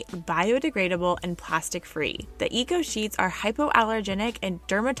lightweight, biodegradable, and plastic-free. The Eco Sheets are hypoallergenic and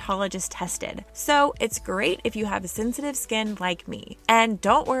dermatologist tested, so it's great if you have sensitive skin like me. And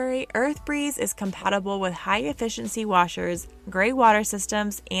don't worry, Earth Breeze is compatible with high-efficiency washers, gray water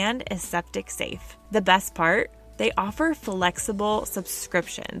systems, and is septic safe. The best part? They offer flexible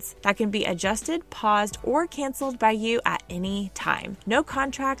subscriptions that can be adjusted, paused, or canceled by you at any time. No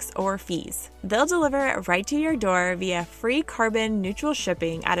contracts or fees. They'll deliver it right to your door via free carbon neutral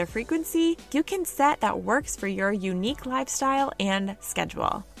shipping at a frequency you can set that works for your unique lifestyle and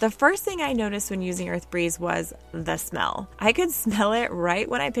schedule. The first thing I noticed when using Earth Breeze was the smell. I could smell it right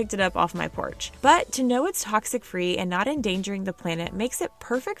when I picked it up off my porch. But to know it's toxic free and not endangering the planet makes it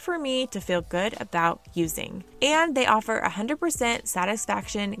perfect for me to feel good about using. And they offer 100%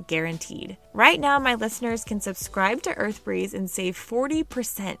 satisfaction guaranteed. Right now, my listeners can subscribe to Earth Breeze and save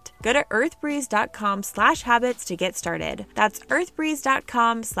 40%. Go to earthbreeze.com/habits to get started. That's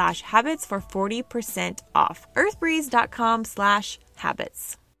earthbreeze.com/habits for 40% off.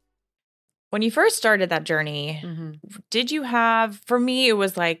 earthbreeze.com/habits. When you first started that journey, did you have, for me, it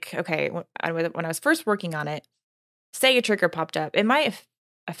was like, okay, when I was first working on it, say a trigger popped up, it might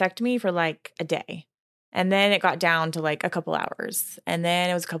affect me for like a day. And then it got down to like a couple hours, and then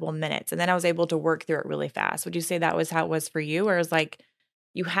it was a couple of minutes, and then I was able to work through it really fast. Would you say that was how it was for you? Or it was like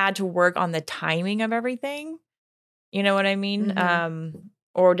you had to work on the timing of everything? You know what I mean?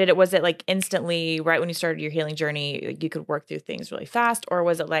 Or was it like instantly right when you started your healing journey, you could work through things really fast? Or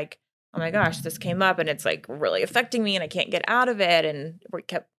was it like, oh my gosh, this came up and it's like really affecting me and I can't get out of it, and we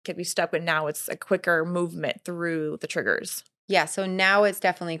kept me stuck, but now it's a quicker movement through the triggers? Yeah, so now it's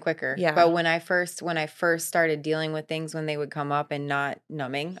definitely quicker. Yeah. But when I first started dealing with things when they would come up and not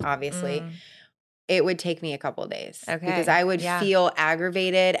numbing, obviously, it would take me a couple of days. Okay. Because I would feel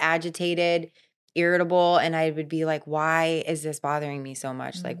aggravated, agitated, irritable, and I would be like, why is this bothering me so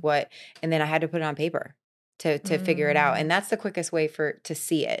much? Like what? And then I had to put it on paper to figure it out. And that's the quickest way to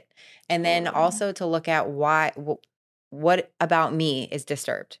see it. And then also to look at what about me is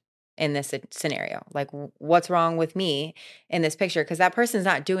disturbed in this scenario. Like what's wrong with me in this picture? Because that person's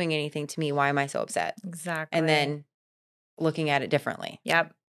not doing anything to me. Why am I so upset? Exactly. And then looking at it differently.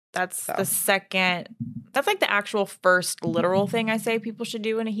 Yep. That's the second. That's like the actual first literal thing I say people should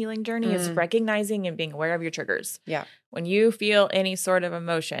do in a healing journey is recognizing and being aware of your triggers. Yeah. When you feel any sort of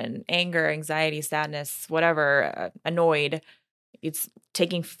emotion, anger, anxiety, sadness, whatever, annoyed, it's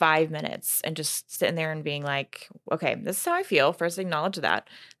taking 5 minutes and just sitting there and being like, okay, this is how I feel. First, acknowledge that.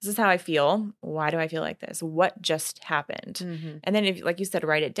 This is how I feel. Why do I feel like this? What just happened? And then, if, like you said,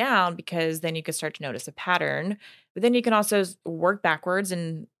 write it down, because then you can start to notice a pattern. But then you can also work backwards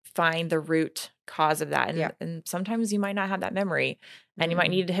and find the root cause of that. And sometimes you might not have that memory, and you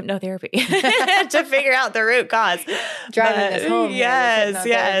might need hypnotherapy to figure out the root cause. Driving us home.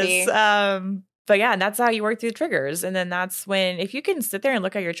 Yes. But yeah, and that's how you work through the triggers. And then that's when, if you can sit there and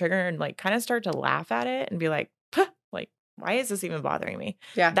look at your trigger and like kind of start to laugh at it and be like, like, why is this even bothering me?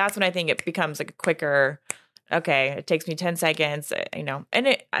 Yeah. That's when I think it becomes like a quicker, okay, it takes me 10 seconds,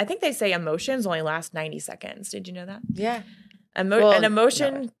 and I think they say emotions only last 90 seconds. Did you know that? Yeah. An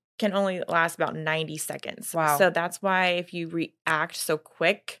emotion can only last about 90 seconds. Wow. So that's why if you react so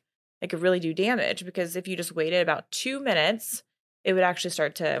quick, it could really do damage, because if you just waited about 2 minutes, it would actually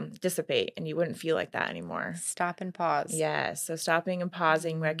start to dissipate and you wouldn't feel like that anymore. Stop and pause. Yes. So stopping and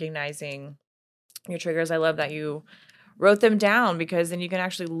pausing, recognizing your triggers. I love that you wrote them down, because then you can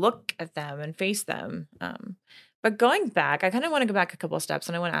actually look at them and face them. But going back, I kind of want to go back a couple of steps,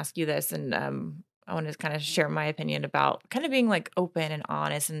 and I want to ask you this, and I want to kind of share my opinion about kind of being like open and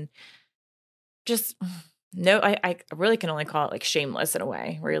honest, and just I really can only call it like shameless in a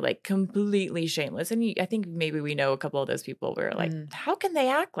way, where you're like completely shameless. And I think maybe we know a couple of those people where like, how can they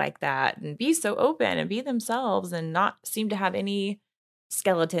act like that and be so open and be themselves and not seem to have any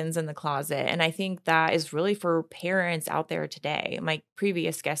skeletons in the closet? And I think that is really for parents out there today. My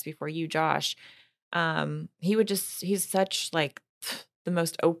previous guest before you, Josh, he's such like the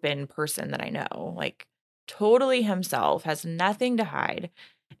most open person that I know, like totally himself, has nothing to hide.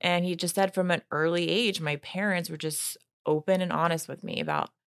 And he just said from an early age, my parents were just open and honest with me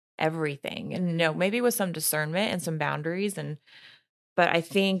about everything. And maybe with some discernment and some boundaries. But I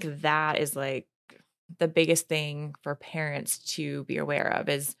think that is like the biggest thing for parents to be aware of,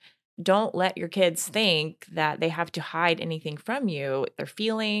 is don't let your kids think that they have to hide anything from you, their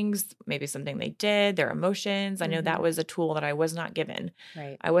feelings, maybe something they did, their emotions. I know that was a tool that I was not given.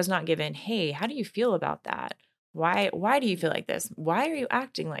 Right. I was not given, hey, how do you feel about that? Why do you feel like this? Why are you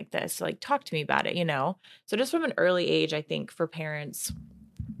acting like this? Like, talk to me about it, So just from an early age, I think for parents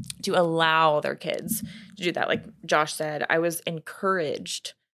to allow their kids to do that, like Josh said, I was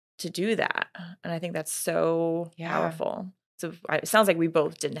encouraged to do that. And I think that's so powerful. So it sounds like we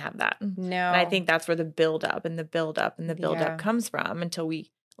both didn't have that. No. And I think that's where the build up and the build up and the build up comes from until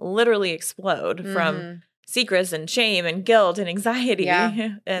we literally explode from secrets and shame and guilt and anxiety.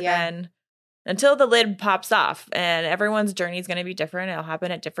 And then until the lid pops off, and everyone's journey is going to be different. It'll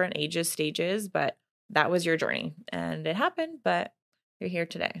happen at different ages, stages, but that was your journey and it happened, but you're here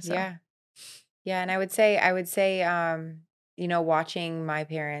today. So. Yeah. And I would say, watching my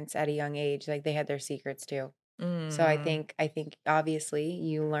parents at a young age, like they had their secrets too. So I think obviously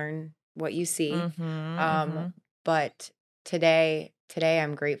you learn what you see. But today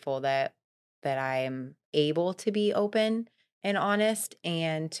I'm grateful that I am able to be open and honest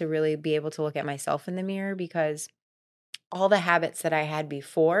and to really be able to look at myself in the mirror, because all the habits that I had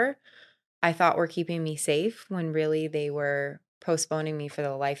before I thought were keeping me safe when really they were postponing me for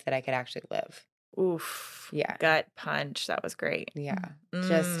the life that I could actually live. Oof. Yeah. Gut punch. That was great. Yeah.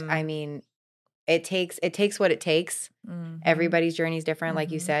 Just, I mean, it takes what it takes. Everybody's journey is different.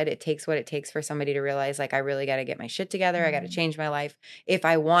 Like you said, it takes what it takes for somebody to realize, like, I really got to get my shit together. I got to change my life. If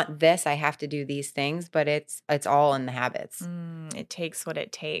I want this, I have to do these things, but it's all in the habits. It takes what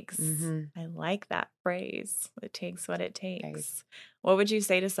it takes. I like that phrase. It takes what it takes. Nice. What would you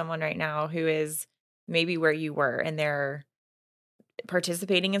say to someone right now who is maybe where you were and they're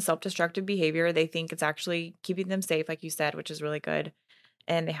participating in self-destructive behavior? They think it's actually keeping them safe, like you said, which is really good.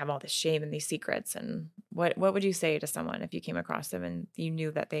 And they have all this shame and these secrets. And what would you say to someone if you came across them and you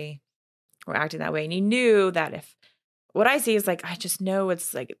knew that they were acting that way? And you knew that if what I see is like, I just know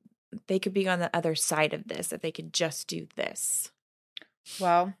it's like they could be on the other side of this, if they could just do this.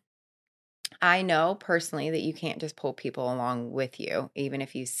 Well, I know personally that you can't just pull people along with you, even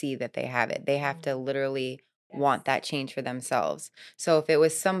if you see that they have it. They have to literally want that change for themselves. So if it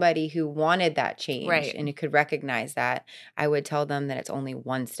was somebody who wanted that change and who could recognize that, I would tell them that it's only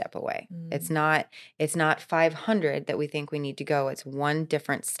one step away. It's not 500 that we think we need to go. It's one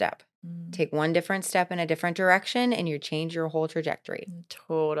different step. Take one different step in a different direction and you change your whole trajectory.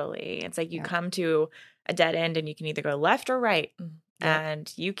 Totally. It's like you come to a dead end and you can either go left or right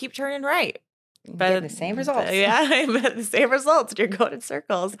and you keep turning right. But the same results. But the same results. You're going in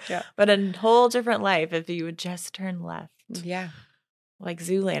circles. Yeah. But a whole different life if you would just turn left. Yeah. Like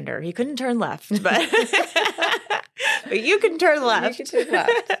Zoolander. He couldn't turn left, but but you can turn left. You can turn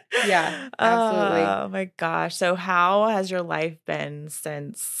left. Yeah, absolutely. Oh my gosh. So how has your life been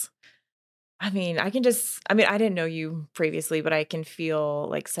since? I didn't know you previously, but I can feel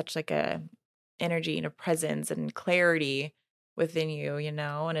like such like a energy and a presence and clarity within you,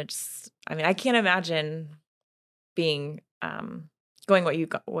 and it's, I can't imagine being, going what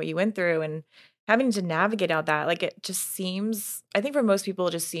you went through and having to navigate out that, like, it just seems, I think for most people,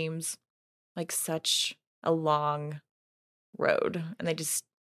 it just seems like such a long road and they just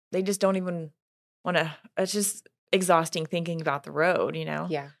don't even want to, it's just exhausting thinking about the road,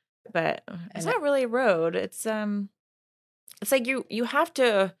 Yeah. But it's not really a road. It's like you have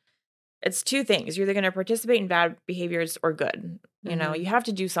to, it's two things. You're either going to participate in bad behaviors or good. You have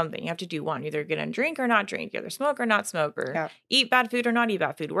to do something. You have to do one. You're either going to drink or not drink. You either smoke or not smoke, or eat bad food or not eat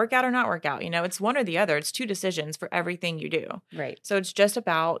bad food, work out or not work out. It's one or the other. It's two decisions for everything you do. Right. So it's just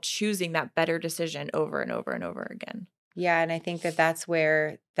about choosing that better decision over and over and over again. Yeah. And I think that's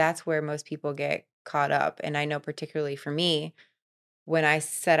where most people get caught up. And I know particularly for me, when I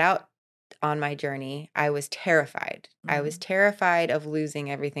set out on my journey, I was terrified. I was terrified of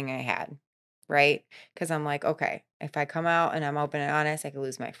losing everything I had, right? Because I'm like, okay, if I come out and I'm open and honest, I could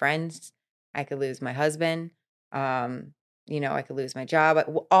lose my friends. I could lose my husband. I could lose my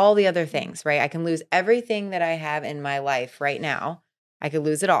job, all the other things, right? I can lose everything that I have in my life right now. I could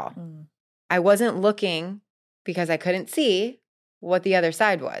lose it all. I wasn't looking because I couldn't see what the other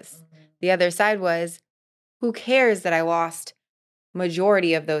side was. The other side was, who cares that I lost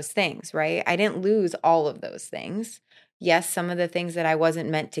majority of those things, right? I didn't lose all of those things. Yes, some of the things that I wasn't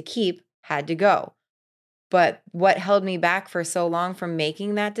meant to keep had to go. But what held me back for so long from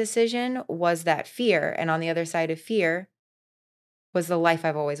making that decision was that fear. And on the other side of fear was the life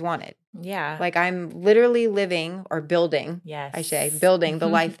I've always wanted. Yeah. Like I'm literally living or building, building the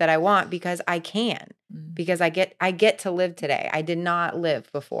life that I want because I can, because I get to live today. I did not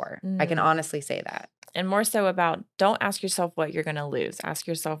live before. I can honestly say that. And more so about don't ask yourself what you're going to lose. Ask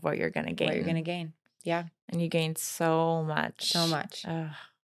yourself what you're going to gain. What you're going to gain. Yeah. And you gain so much. So much. Ugh.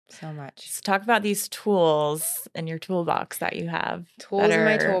 So much. Let's talk about these tools in your toolbox that you have. Tools in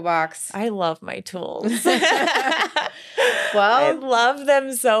my toolbox. I love my tools. Well, I love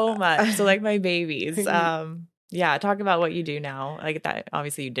them so much. So like my babies. Yeah, talk about what you do now. Like that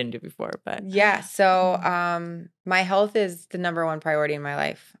obviously you didn't do before, but yeah. So my health is the number one priority in my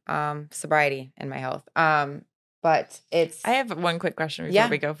life. Sobriety and my health. But it's I have one quick question before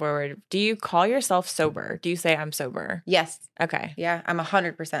we go forward. Do you call yourself sober? Do you say I'm sober? Yes. Okay. Yeah, I'm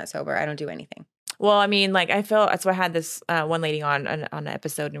 100% sober. I don't do anything. Well, I mean, like I feel that's why I had this one lady on an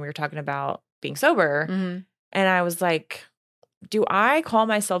episode and we were talking about being sober. Mm-hmm. And I was like, do I call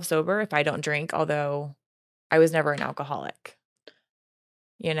myself sober if I don't drink? Although I was never an alcoholic.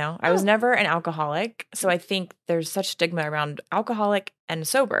 You know, I was never an alcoholic. So I think there's such stigma around alcoholic and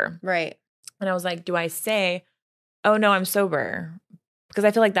sober. Right. And I was like, do I say, oh, no, I'm sober? Because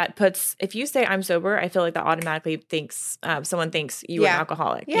I feel like that puts, if you say I'm sober, I feel like that automatically thinks, someone thinks you are an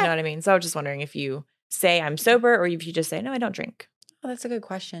alcoholic. Yeah. You know what I mean? So I was just wondering if you say I'm sober or if you just say, no, I don't drink. Oh, that's a good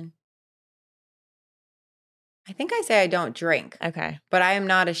question. I think I say I don't drink. Okay. But I am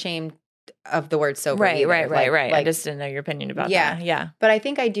not ashamed of the word sober. Right. Like, I just didn't know your opinion about that. Yeah. But I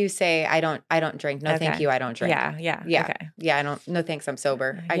think I do say I don't drink. No, thank you. I don't drink. Yeah. Okay. Yeah. I don't. No, thanks. I'm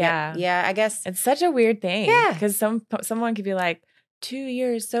sober. I guess it's such a weird thing. Yeah. Because someone could be like 2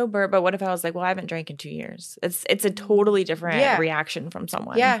 years sober, but what if I was like, well, I haven't drank in 2 years? It's a totally different reaction from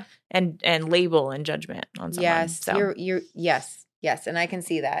someone. Yeah. And label and judgment on someone. Yes. So. You're yes. And I can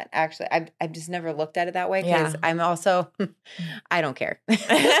see that actually. I've just never looked at it that way because I'm also, I don't care.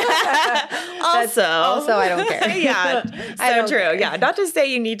 also, I don't care. Yeah. So true. Care. Yeah. Not to say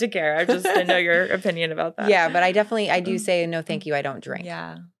you need to care. I just didn't know your opinion about that. Yeah. But I do say, no, thank you. I don't drink.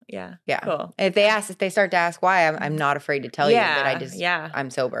 Yeah. Yeah. Cool. If they start to ask why, I'm not afraid to tell you that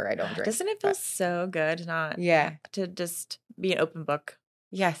I'm sober. I don't drink. Doesn't it feel so good to just be an open book?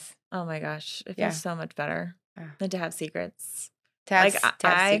 Yes. Oh my gosh. It feels so much better than to have secrets. I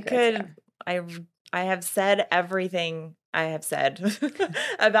have said everything I have said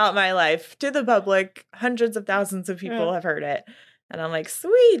about my life to the public. Hundreds of thousands of people have heard it. And I'm like,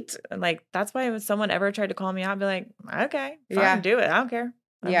 sweet. And like, that's why if someone ever tried to call me out, I'd be like, okay, fine, do it. I don't care.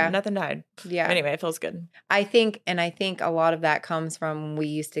 Nothing died. Yeah. Anyway, it feels good. I think a lot of that comes from when we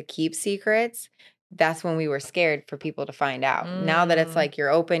used to keep secrets. That's when we were scared for people to find out. Now that it's like, you're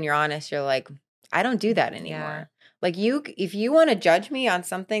open, you're honest, you're like, I don't do that anymore. Yeah. Like if you want to judge me on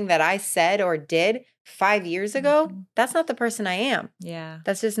something that I said or did 5 years ago, that's not the person I am. Yeah.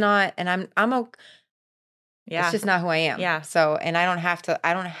 That's just not, and I'm okay. Yeah. It's just not who I am. Yeah. So, and I don't have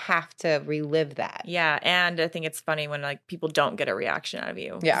to relive that. Yeah. And I think it's funny when like people don't get a reaction out of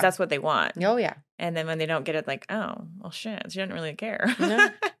you. Yeah. That's what they want. Oh yeah. And then when they don't get it, like, oh, well shit, she didn't really care.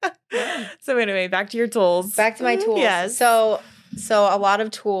 Yeah. So anyway, back to your tools. Back to my tools. Yes. So a lot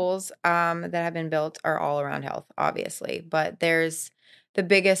of tools that have been built are all around health, obviously. But there's the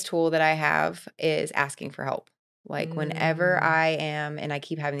biggest tool that I have is asking for help. Like whenever I am, and I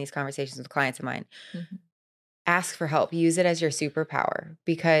keep having these conversations with clients of mine, ask for help. Use it as your superpower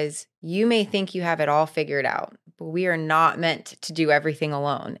because you may think you have it all figured out, but we are not meant to do everything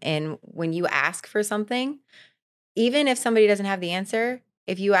alone. And when you ask for something, even if somebody doesn't have the answer,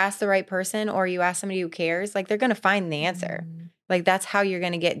 if you ask the right person or you ask somebody who cares, like they're going to find the answer. Like that's how you're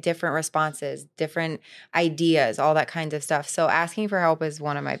going to get different responses, different ideas, all that kinds of stuff. So asking for help is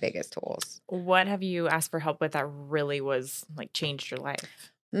one of my biggest tools. What have you asked for help with that really was like changed your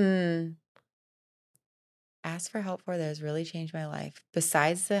life? Ask for help for that has really changed my life.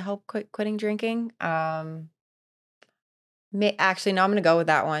 Besides the help quitting drinking, actually, no, I'm going to go with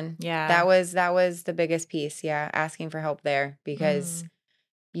that one. Yeah. That was the biggest piece. Yeah. Asking for help there because,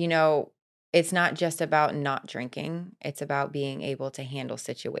 it's not just about not drinking. It's about being able to handle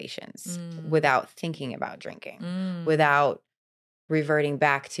situations without thinking about drinking, without reverting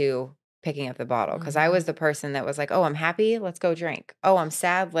back to picking up the bottle. Because I was the person that was like, oh, I'm happy. Let's go drink. Oh, I'm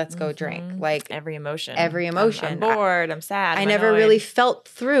sad. Let's go drink. Like every emotion. I'm bored. I'm sad. I never really felt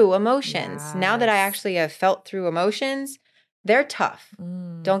through emotions. Yes. Now that I actually have felt through emotions, they're tough.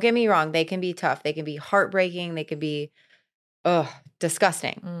 Don't get me wrong. They can be tough. They can be heartbreaking. They can be,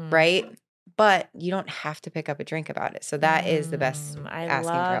 disgusting. Right? But you don't have to pick up a drink about it. So that is the best asking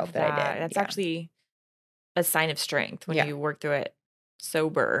for help that I did. That's actually a sign of strength when you work through it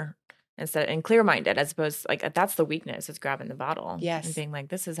sober and clear-minded, as opposed like that's the weakness. It's grabbing the bottle. Yes. And being like,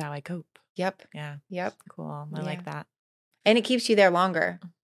 this is how I cope. Yep. Yeah. Yep. Cool. I like that. And it keeps you there longer.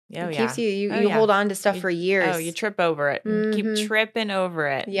 Oh, It yeah. keeps you hold on to stuff for years. Oh, you trip over it. Keep tripping over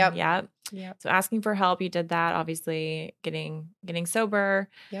it. Yep. So asking for help, you did that. Obviously, getting sober.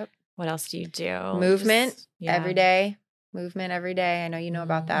 Yep. What else do you do? Movement every day. Movement every day. I know you know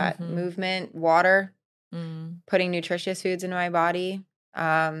about that. Movement, water, putting nutritious foods into my body.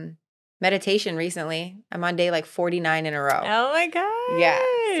 Meditation recently. I'm on day like 49 in a row. Oh my gosh. Yeah.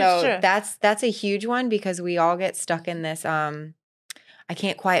 So that's a huge one because we all get stuck in this I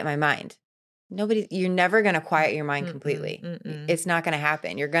can't quiet my mind. You're never going to quiet your mind completely. It's not going to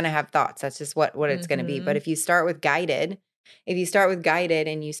happen. You're going to have thoughts. That's just what it's going to be. But if you start with guided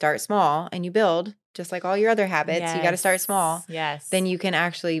and you start small and you build, just like all your other habits, you got to start small. Yes. Then you can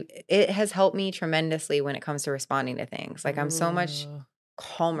it has helped me tremendously when it comes to responding to things. Like I'm so much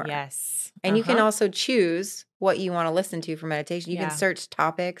calmer. Yes. And you can also choose what you want to listen to for meditation. You can search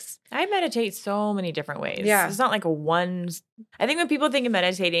topics. I meditate so many different ways. Yeah. It's not like I think when people think of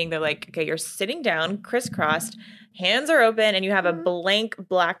meditating, they're like, okay, you're sitting down, crisscrossed, hands are open, and you have a blank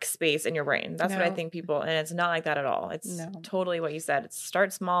black space in your brain. That's what I think people, and it's not like that at all. It's totally what you said. It's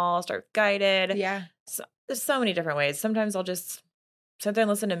start small, start guided. Yeah. So, there's so many different ways. Sometimes I'll just sit there and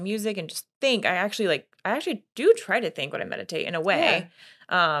listen to music and just think. I actually do try to think when I meditate in a way.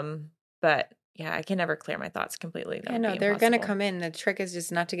 Yeah. But yeah, I can never clear my thoughts completely. I know they're going to come in. The trick is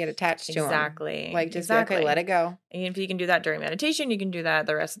just not to get attached to them. Exactly. Like just okay, let it go. And if you can do that during meditation, you can do that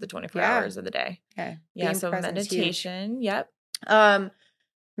the rest of the 24 hours of the day. Okay. Yeah. So meditation. Yep.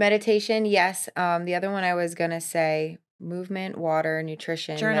 Meditation. Yes. The other one I was going to say, movement, water,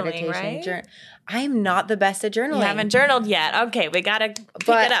 nutrition, journaling, meditation. right? I'm not the best at journaling. You haven't journaled yet. Okay. We got to pick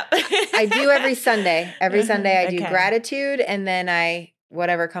it up. I do every Sunday. Every Sunday I do gratitude and then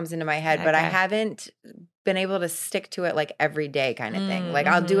whatever comes into my head, but I haven't been able to stick to it like every day kind of thing. Like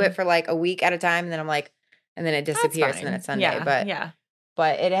I'll do it for like a week at a time and then I'm like, and then it disappears and then it's Sunday.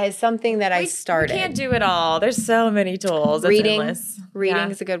 But it has something that I started. We can't do it all. There's so many tools. Reading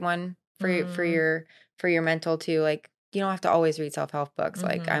is a good one for your mental too. Like you don't have to always read self-help books.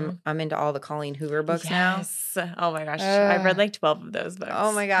 Like I'm into all the Colleen Hoover books now. Oh my gosh. I've read like 12 of those books.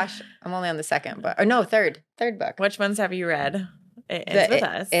 Oh my gosh. I'm only on the second book. Third book. Which ones have you read? It ends with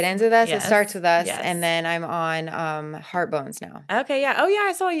us. It ends with us. Yes. It starts with us. Yes. And then I'm on Heart Bones now. Okay. Yeah. Oh yeah.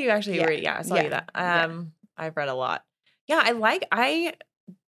 I saw you actually read. Yeah. I saw you that. I've read a lot. Yeah. I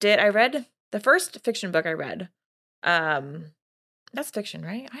read the first fiction book I read. That's fiction,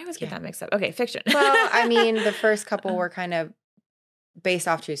 right? I always get that mixed up. Okay. Fiction. Well, I mean, the first couple were kind of based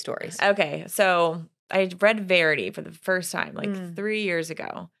off true stories. Okay. So I read Verity for the first time like 3 years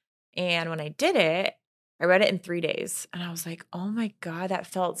ago. And when I did it, I read it in 3 days and I was like, oh my God, that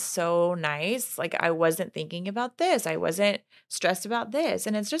felt so nice. Like I wasn't thinking about this. I wasn't stressed about this.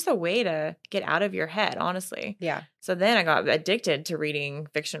 And it's just a way to get out of your head, honestly. Yeah. So then I got addicted to reading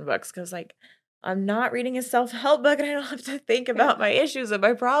fiction books because like I'm not reading a self-help book and I don't have to think about my issues and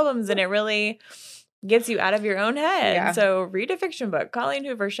my problems. And it really gets you out of your own head. Yeah. So read a fiction book. Colleen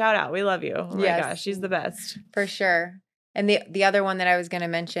Hoover, shout out. We love you. Oh my gosh, she's the best. For sure. And the other one that I was going to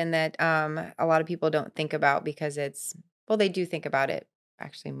mention that a lot of people don't think about because they do think about it.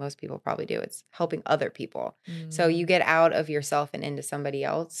 Actually, most people probably do. It's helping other people. So you get out of yourself and into somebody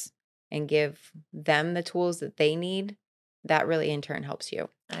else and give them the tools that they need. That really in turn helps you.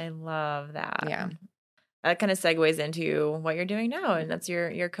 I love that. Yeah. That kind of segues into what you're doing now, and that's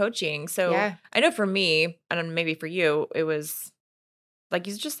your coaching. So I know for me, and maybe for you, it was like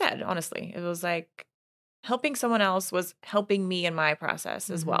you just said, honestly, it was like helping someone else was helping me in my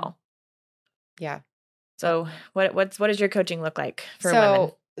process as well. Yeah. So what does your coaching look like for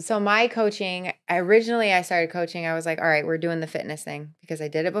women? So my coaching, originally I started coaching, I was like, all right, we're doing the fitness thing because I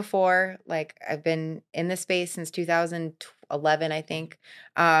did it before. Like I've been in this space since 2011, I think.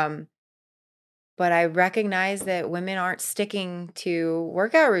 But I recognize that women aren't sticking to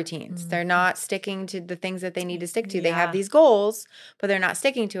workout routines. They're not sticking to the things that they need to stick to. They have these goals, but they're not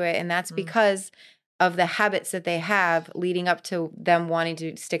sticking to it. And that's because of the habits that they have leading up to them wanting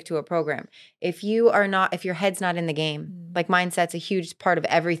to stick to a program. If your head's not in the game, like mindset's a huge part of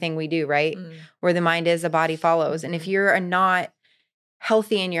everything we do, right? Where the mind is, the body follows. And if you're not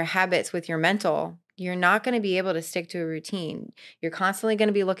healthy in your habits with your mental, you're not going to be able to stick to a routine. You're constantly going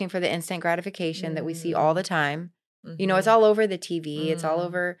to be looking for the instant gratification that we see all the time. You know, it's all over the TV. It's all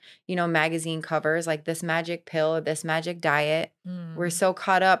over, magazine covers, like this magic pill, this magic diet. We're so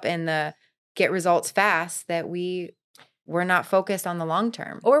caught up in the get results fast that we're not focused on the long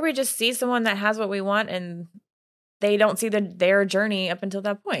term. Or we just see someone that has what we want and they don't see their journey up until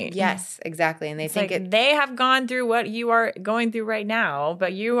that point. Yes, exactly. And they It's think like they have gone through what you are going through right now,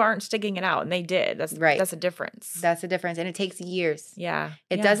 but you aren't sticking it out, and they did. That's Right. That's a difference. That's the difference. And it takes years. Yeah.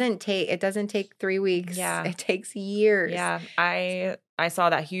 It doesn't take 3 weeks. Yeah. It takes years. Yeah. I saw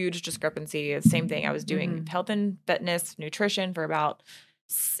that huge discrepancy. Same thing. I was doing health and fitness, nutrition for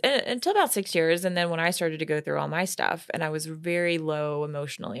until about 6 years. And then when I started to go through all my stuff, and I was very low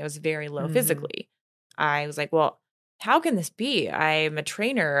emotionally, I was very low physically. I was like, well, how can this be? I'm a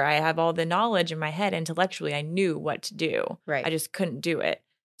trainer. I have all the knowledge in my head. Intellectually, I knew what to do. Right. I just couldn't do it.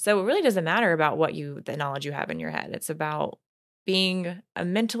 So it really doesn't matter about the knowledge you have in your head. It's about being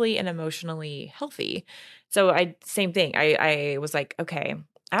mentally and emotionally healthy. So same thing. I was like, okay,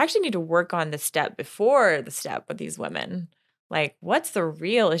 I actually need to work on the step before the step with these women. Like, what's the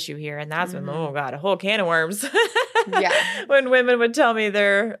real issue here? And that's when, oh God, a whole can of worms. Yeah. When women would tell me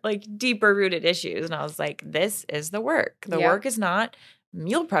their like deeper rooted issues. And I was like, this is the work. The work is not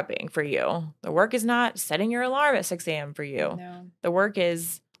meal prepping for you. The work is not setting your alarm at 6 a.m. for you. No. The work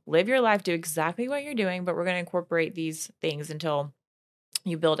is live your life, do exactly what you're doing, but we're going to incorporate these things until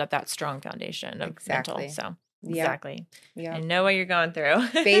you build up that strong foundation of mental. So exactly. Yeah. And know what you're going through.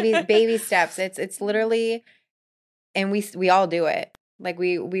 baby steps. It's literally, and we all do it. Like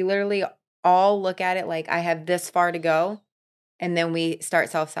we literally all look at it like I have this far to go. And then we start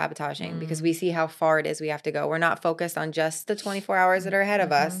self-sabotaging because we see how far it is we have to go. We're not focused on just the 24 hours that are ahead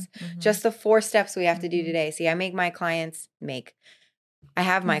of us, just the 4 steps we have to do today. See, I have my clients, they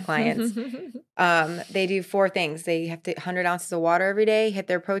do 4 things. They have to 100 ounces of water every day, hit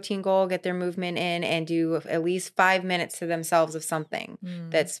their protein goal, get their movement in, and do at least 5 minutes to themselves of something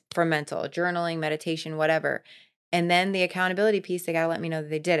that's for mental, journaling, meditation, whatever. And then the accountability piece, they got to let me know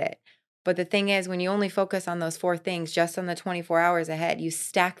that they did it. But the thing is, when you only focus on those 4 things, just on the 24 hours ahead, you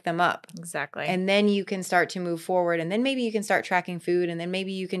stack them up. Exactly. And then you can start to move forward. And then maybe you can start tracking food. And then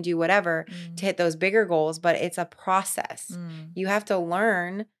maybe you can do whatever to hit those bigger goals. But it's a process. You have to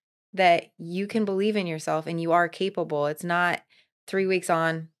learn that you can believe in yourself and you are capable. It's not 3 weeks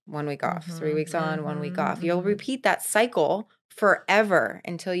on, 1 week off, 3 weeks on, 1 week off. You'll repeat that cycle forever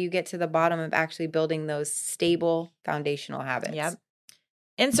until you get to the bottom of actually building those stable foundational habits. Yep.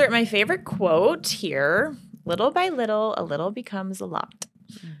 Insert my favorite quote here. Little by little, a little becomes a lot.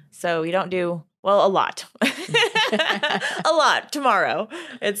 So you don't do, well, a lot. A lot tomorrow.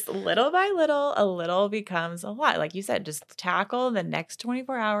 It's little by little, a little becomes a lot. Like you said, just tackle the next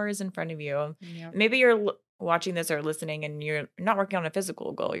 24 hours in front of you. Yep. Maybe you're watching this or listening and you're not working on a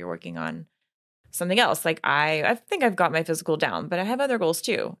physical goal. You're working on something else. Like I think I've got my physical down, but I have other goals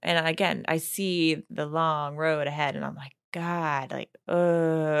too. And again, I see the long road ahead and I'm like, God, like,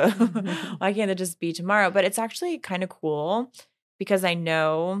 why can't it just be tomorrow? But it's actually kind of cool because I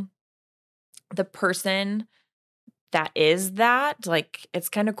know the person that is that, like, it's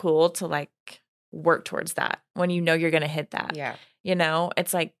kind of cool to like work towards that when you know you're going to hit that. Yeah. You know,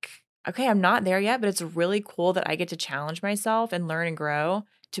 it's like, okay, I'm not there yet, but it's really cool that I get to challenge myself and learn and grow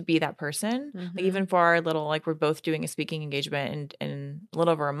to be that person. Like even for our little, like we're both doing a speaking engagement in a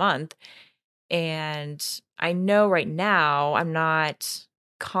little over a month. And I know right now I'm not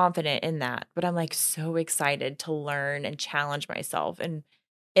confident in that, but I'm like so excited to learn and challenge myself. And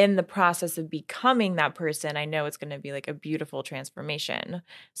in the process of becoming that person, I know it's going to be like a beautiful transformation.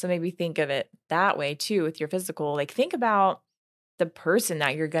 So maybe think of it that way too with your physical. Like think about the person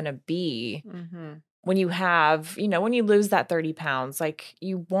that you're going to be when you have, you know, when you lose that 30 pounds, like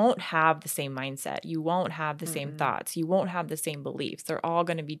you won't have the same mindset. You won't have the same thoughts. You won't have the same beliefs. They're all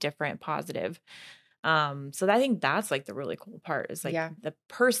going to be different, positive. So I think that's like the really cool part is like the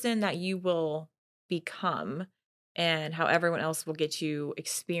person that you will become and how everyone else will get to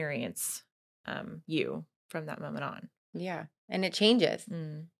experience you from that moment on. Yeah. And it changes.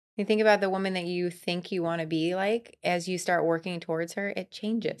 You think about the woman that you think you want to be like, as you start working towards her, it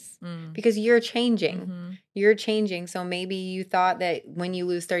changes because you're changing. You're changing. So maybe you thought that when you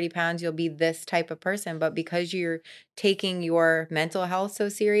lose 30 pounds, you'll be this type of person. But because you're taking your mental health so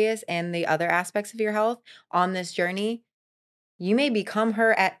serious and the other aspects of your health on this journey, you may become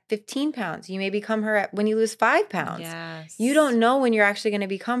her at 15 pounds. You may become her when you lose 5 pounds. Yes. You don't know when you're actually going to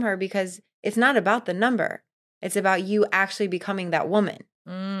become her because it's not about the number. It's about you actually becoming that woman.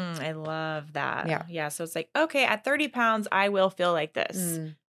 I love that. Yeah. So it's like, okay, at 30 pounds, I will feel like this.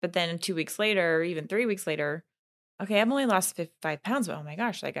 But then 2 weeks later, or even 3 weeks later, okay, I've only lost 5 pounds, but oh my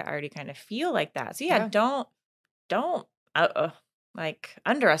gosh, like I already kind of feel like that. So don't like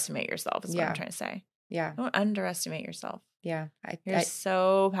underestimate yourself is what I'm trying to say. Yeah. Don't underestimate yourself. Yeah. You're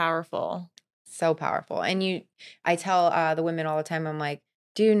so powerful. So powerful. And I tell the women all the time, I'm like,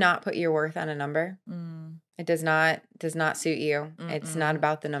 do not put your worth on a number. It does not suit you. Mm-mm. It's not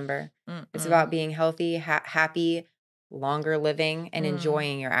about the number. Mm-mm. It's about being healthy, happy, longer living, and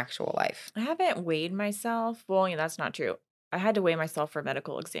enjoying your actual life. I haven't weighed myself. Well, yeah, that's not true. I had to weigh myself for a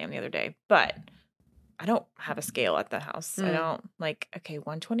medical exam the other day, but I don't have a scale at the house. I don't okay,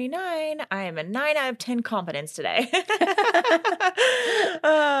 129. I am a 9 out of 10 confidence today.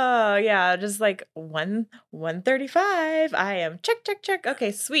 Oh, yeah, just 135. I am check.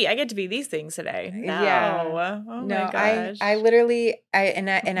 Okay, sweet. I get to be these things today. No. Yeah. Oh No, my gosh. I literally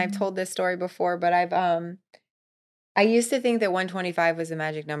I've told this story before, but I used to think that 125 was a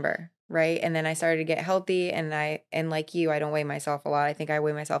magic number, right? And then I started to get healthy, and like you, I don't weigh myself a lot. I think I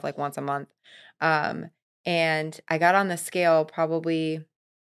weigh myself like once a month. And I got on the scale probably,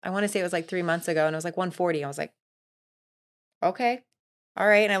 I want to say it was like 3 months ago, and it was like 140. I was like, okay, all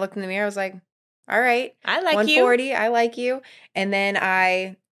right. And I looked in the mirror. I was like, all right, I like 140. you. I like you. And then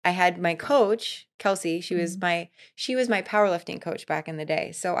I had my coach, Kelsey. She was my powerlifting coach back in the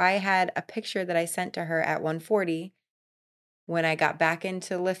day. So I had a picture that I sent to her at 140 when I got back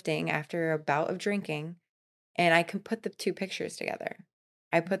into lifting after a bout of drinking, and I can put the two pictures together.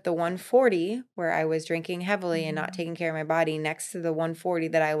 I put the 140 where I was drinking heavily and not taking care of my body next to the 140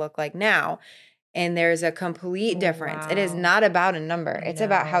 that I look like now. And there's a complete difference. It is Wow. not about a number. It's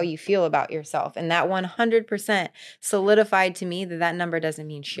about how No. you feel about yourself. And that 100% solidified to me that number doesn't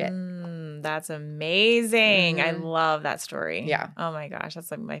mean shit. That's amazing. I Mhm. love that story. Yeah. Oh my gosh,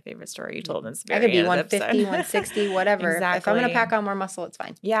 that's like my favorite story you told in this I very could be end of the 150, episode. 160, whatever. If I'm going to Exactly. pack on more muscle, it's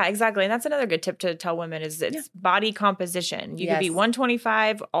fine. Yeah, exactly. And that's another good tip to tell women is it's body composition. You could be Yes.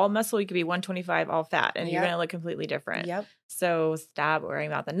 125 all muscle, you could be 125 all fat, and you're Yep. going to look completely different. Yep. So stop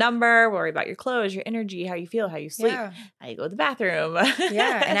worrying about the number, worry about your clothes, your energy, how you feel, how you sleep, Yeah. how you go to the bathroom.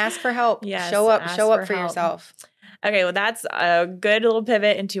 Yeah. And ask for help. Yes, Show up ask for for help. yourself. Okay, well, that's a good little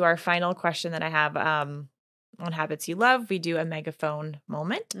pivot into our final question that I have on Habits You Love. We do a megaphone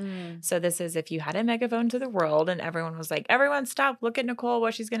moment. So this is if you had a megaphone to the world and everyone was like, everyone stop, look at Nicole,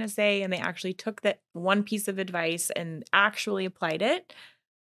 what she's going to say. And they actually took that one piece of advice and actually applied it.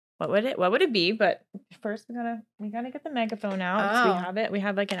 What would it be? But first we gotta get the megaphone out. So we have it. We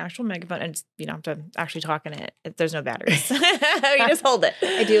have like an actual megaphone, and you don't have to actually talk in it. There's no batteries. You just hold it.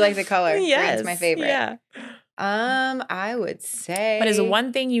 I do like the color. Yes, Green's my favorite. Yeah. I would say. What is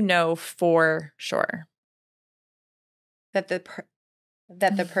one thing you know for sure? That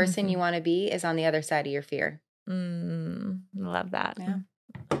the person you want to be is on the other side of your fear. I love that. Yeah.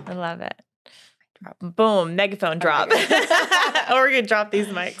 I love it. Boom, megaphone drop. Or we're going to drop these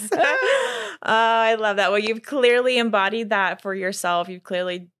mics. I love that. Well, you've clearly embodied that for yourself. You've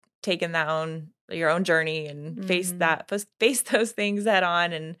clearly taken your own journty and faced those things head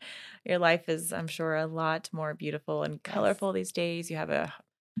on. And your life is, I'm sure, a lot more beautiful and colorful these days. You have a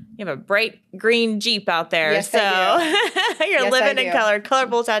bright green Jeep out there. Yes, so you're Yes, living I in do. color,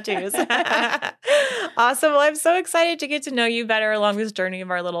 colorful tattoos. Awesome. Well, I'm so excited to get to know you better along this journey of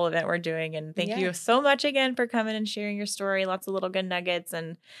our little event we're doing. And thank you so much again for coming and sharing your story. Lots of little good nuggets.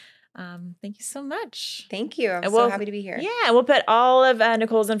 And thank you so much. Thank you. I'm so happy to be here. Yeah. We'll put all of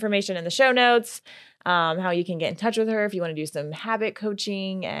Nicole's information in the show notes, how you can get in touch with her if you want to do some habit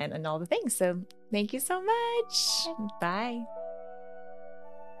coaching and all the things. So thank you so much. Bye.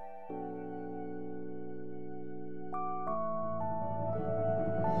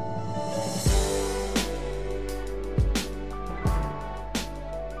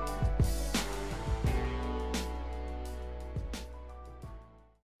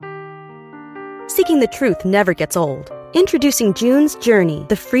 Seeking the truth never gets old. Introducing June's Journey,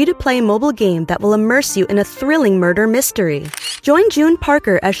 the free-to-play mobile game that will immerse you in a thrilling murder mystery. Join June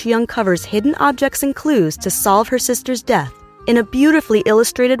Parker as she uncovers hidden objects and clues to solve her sister's death in a beautifully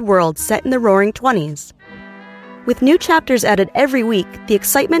illustrated world set in the Roaring '20s. With new chapters added every week, the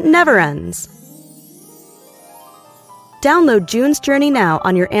excitement never ends. Download June's Journey now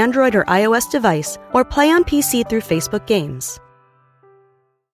on your Android or iOS device, or play on PC through Facebook Games.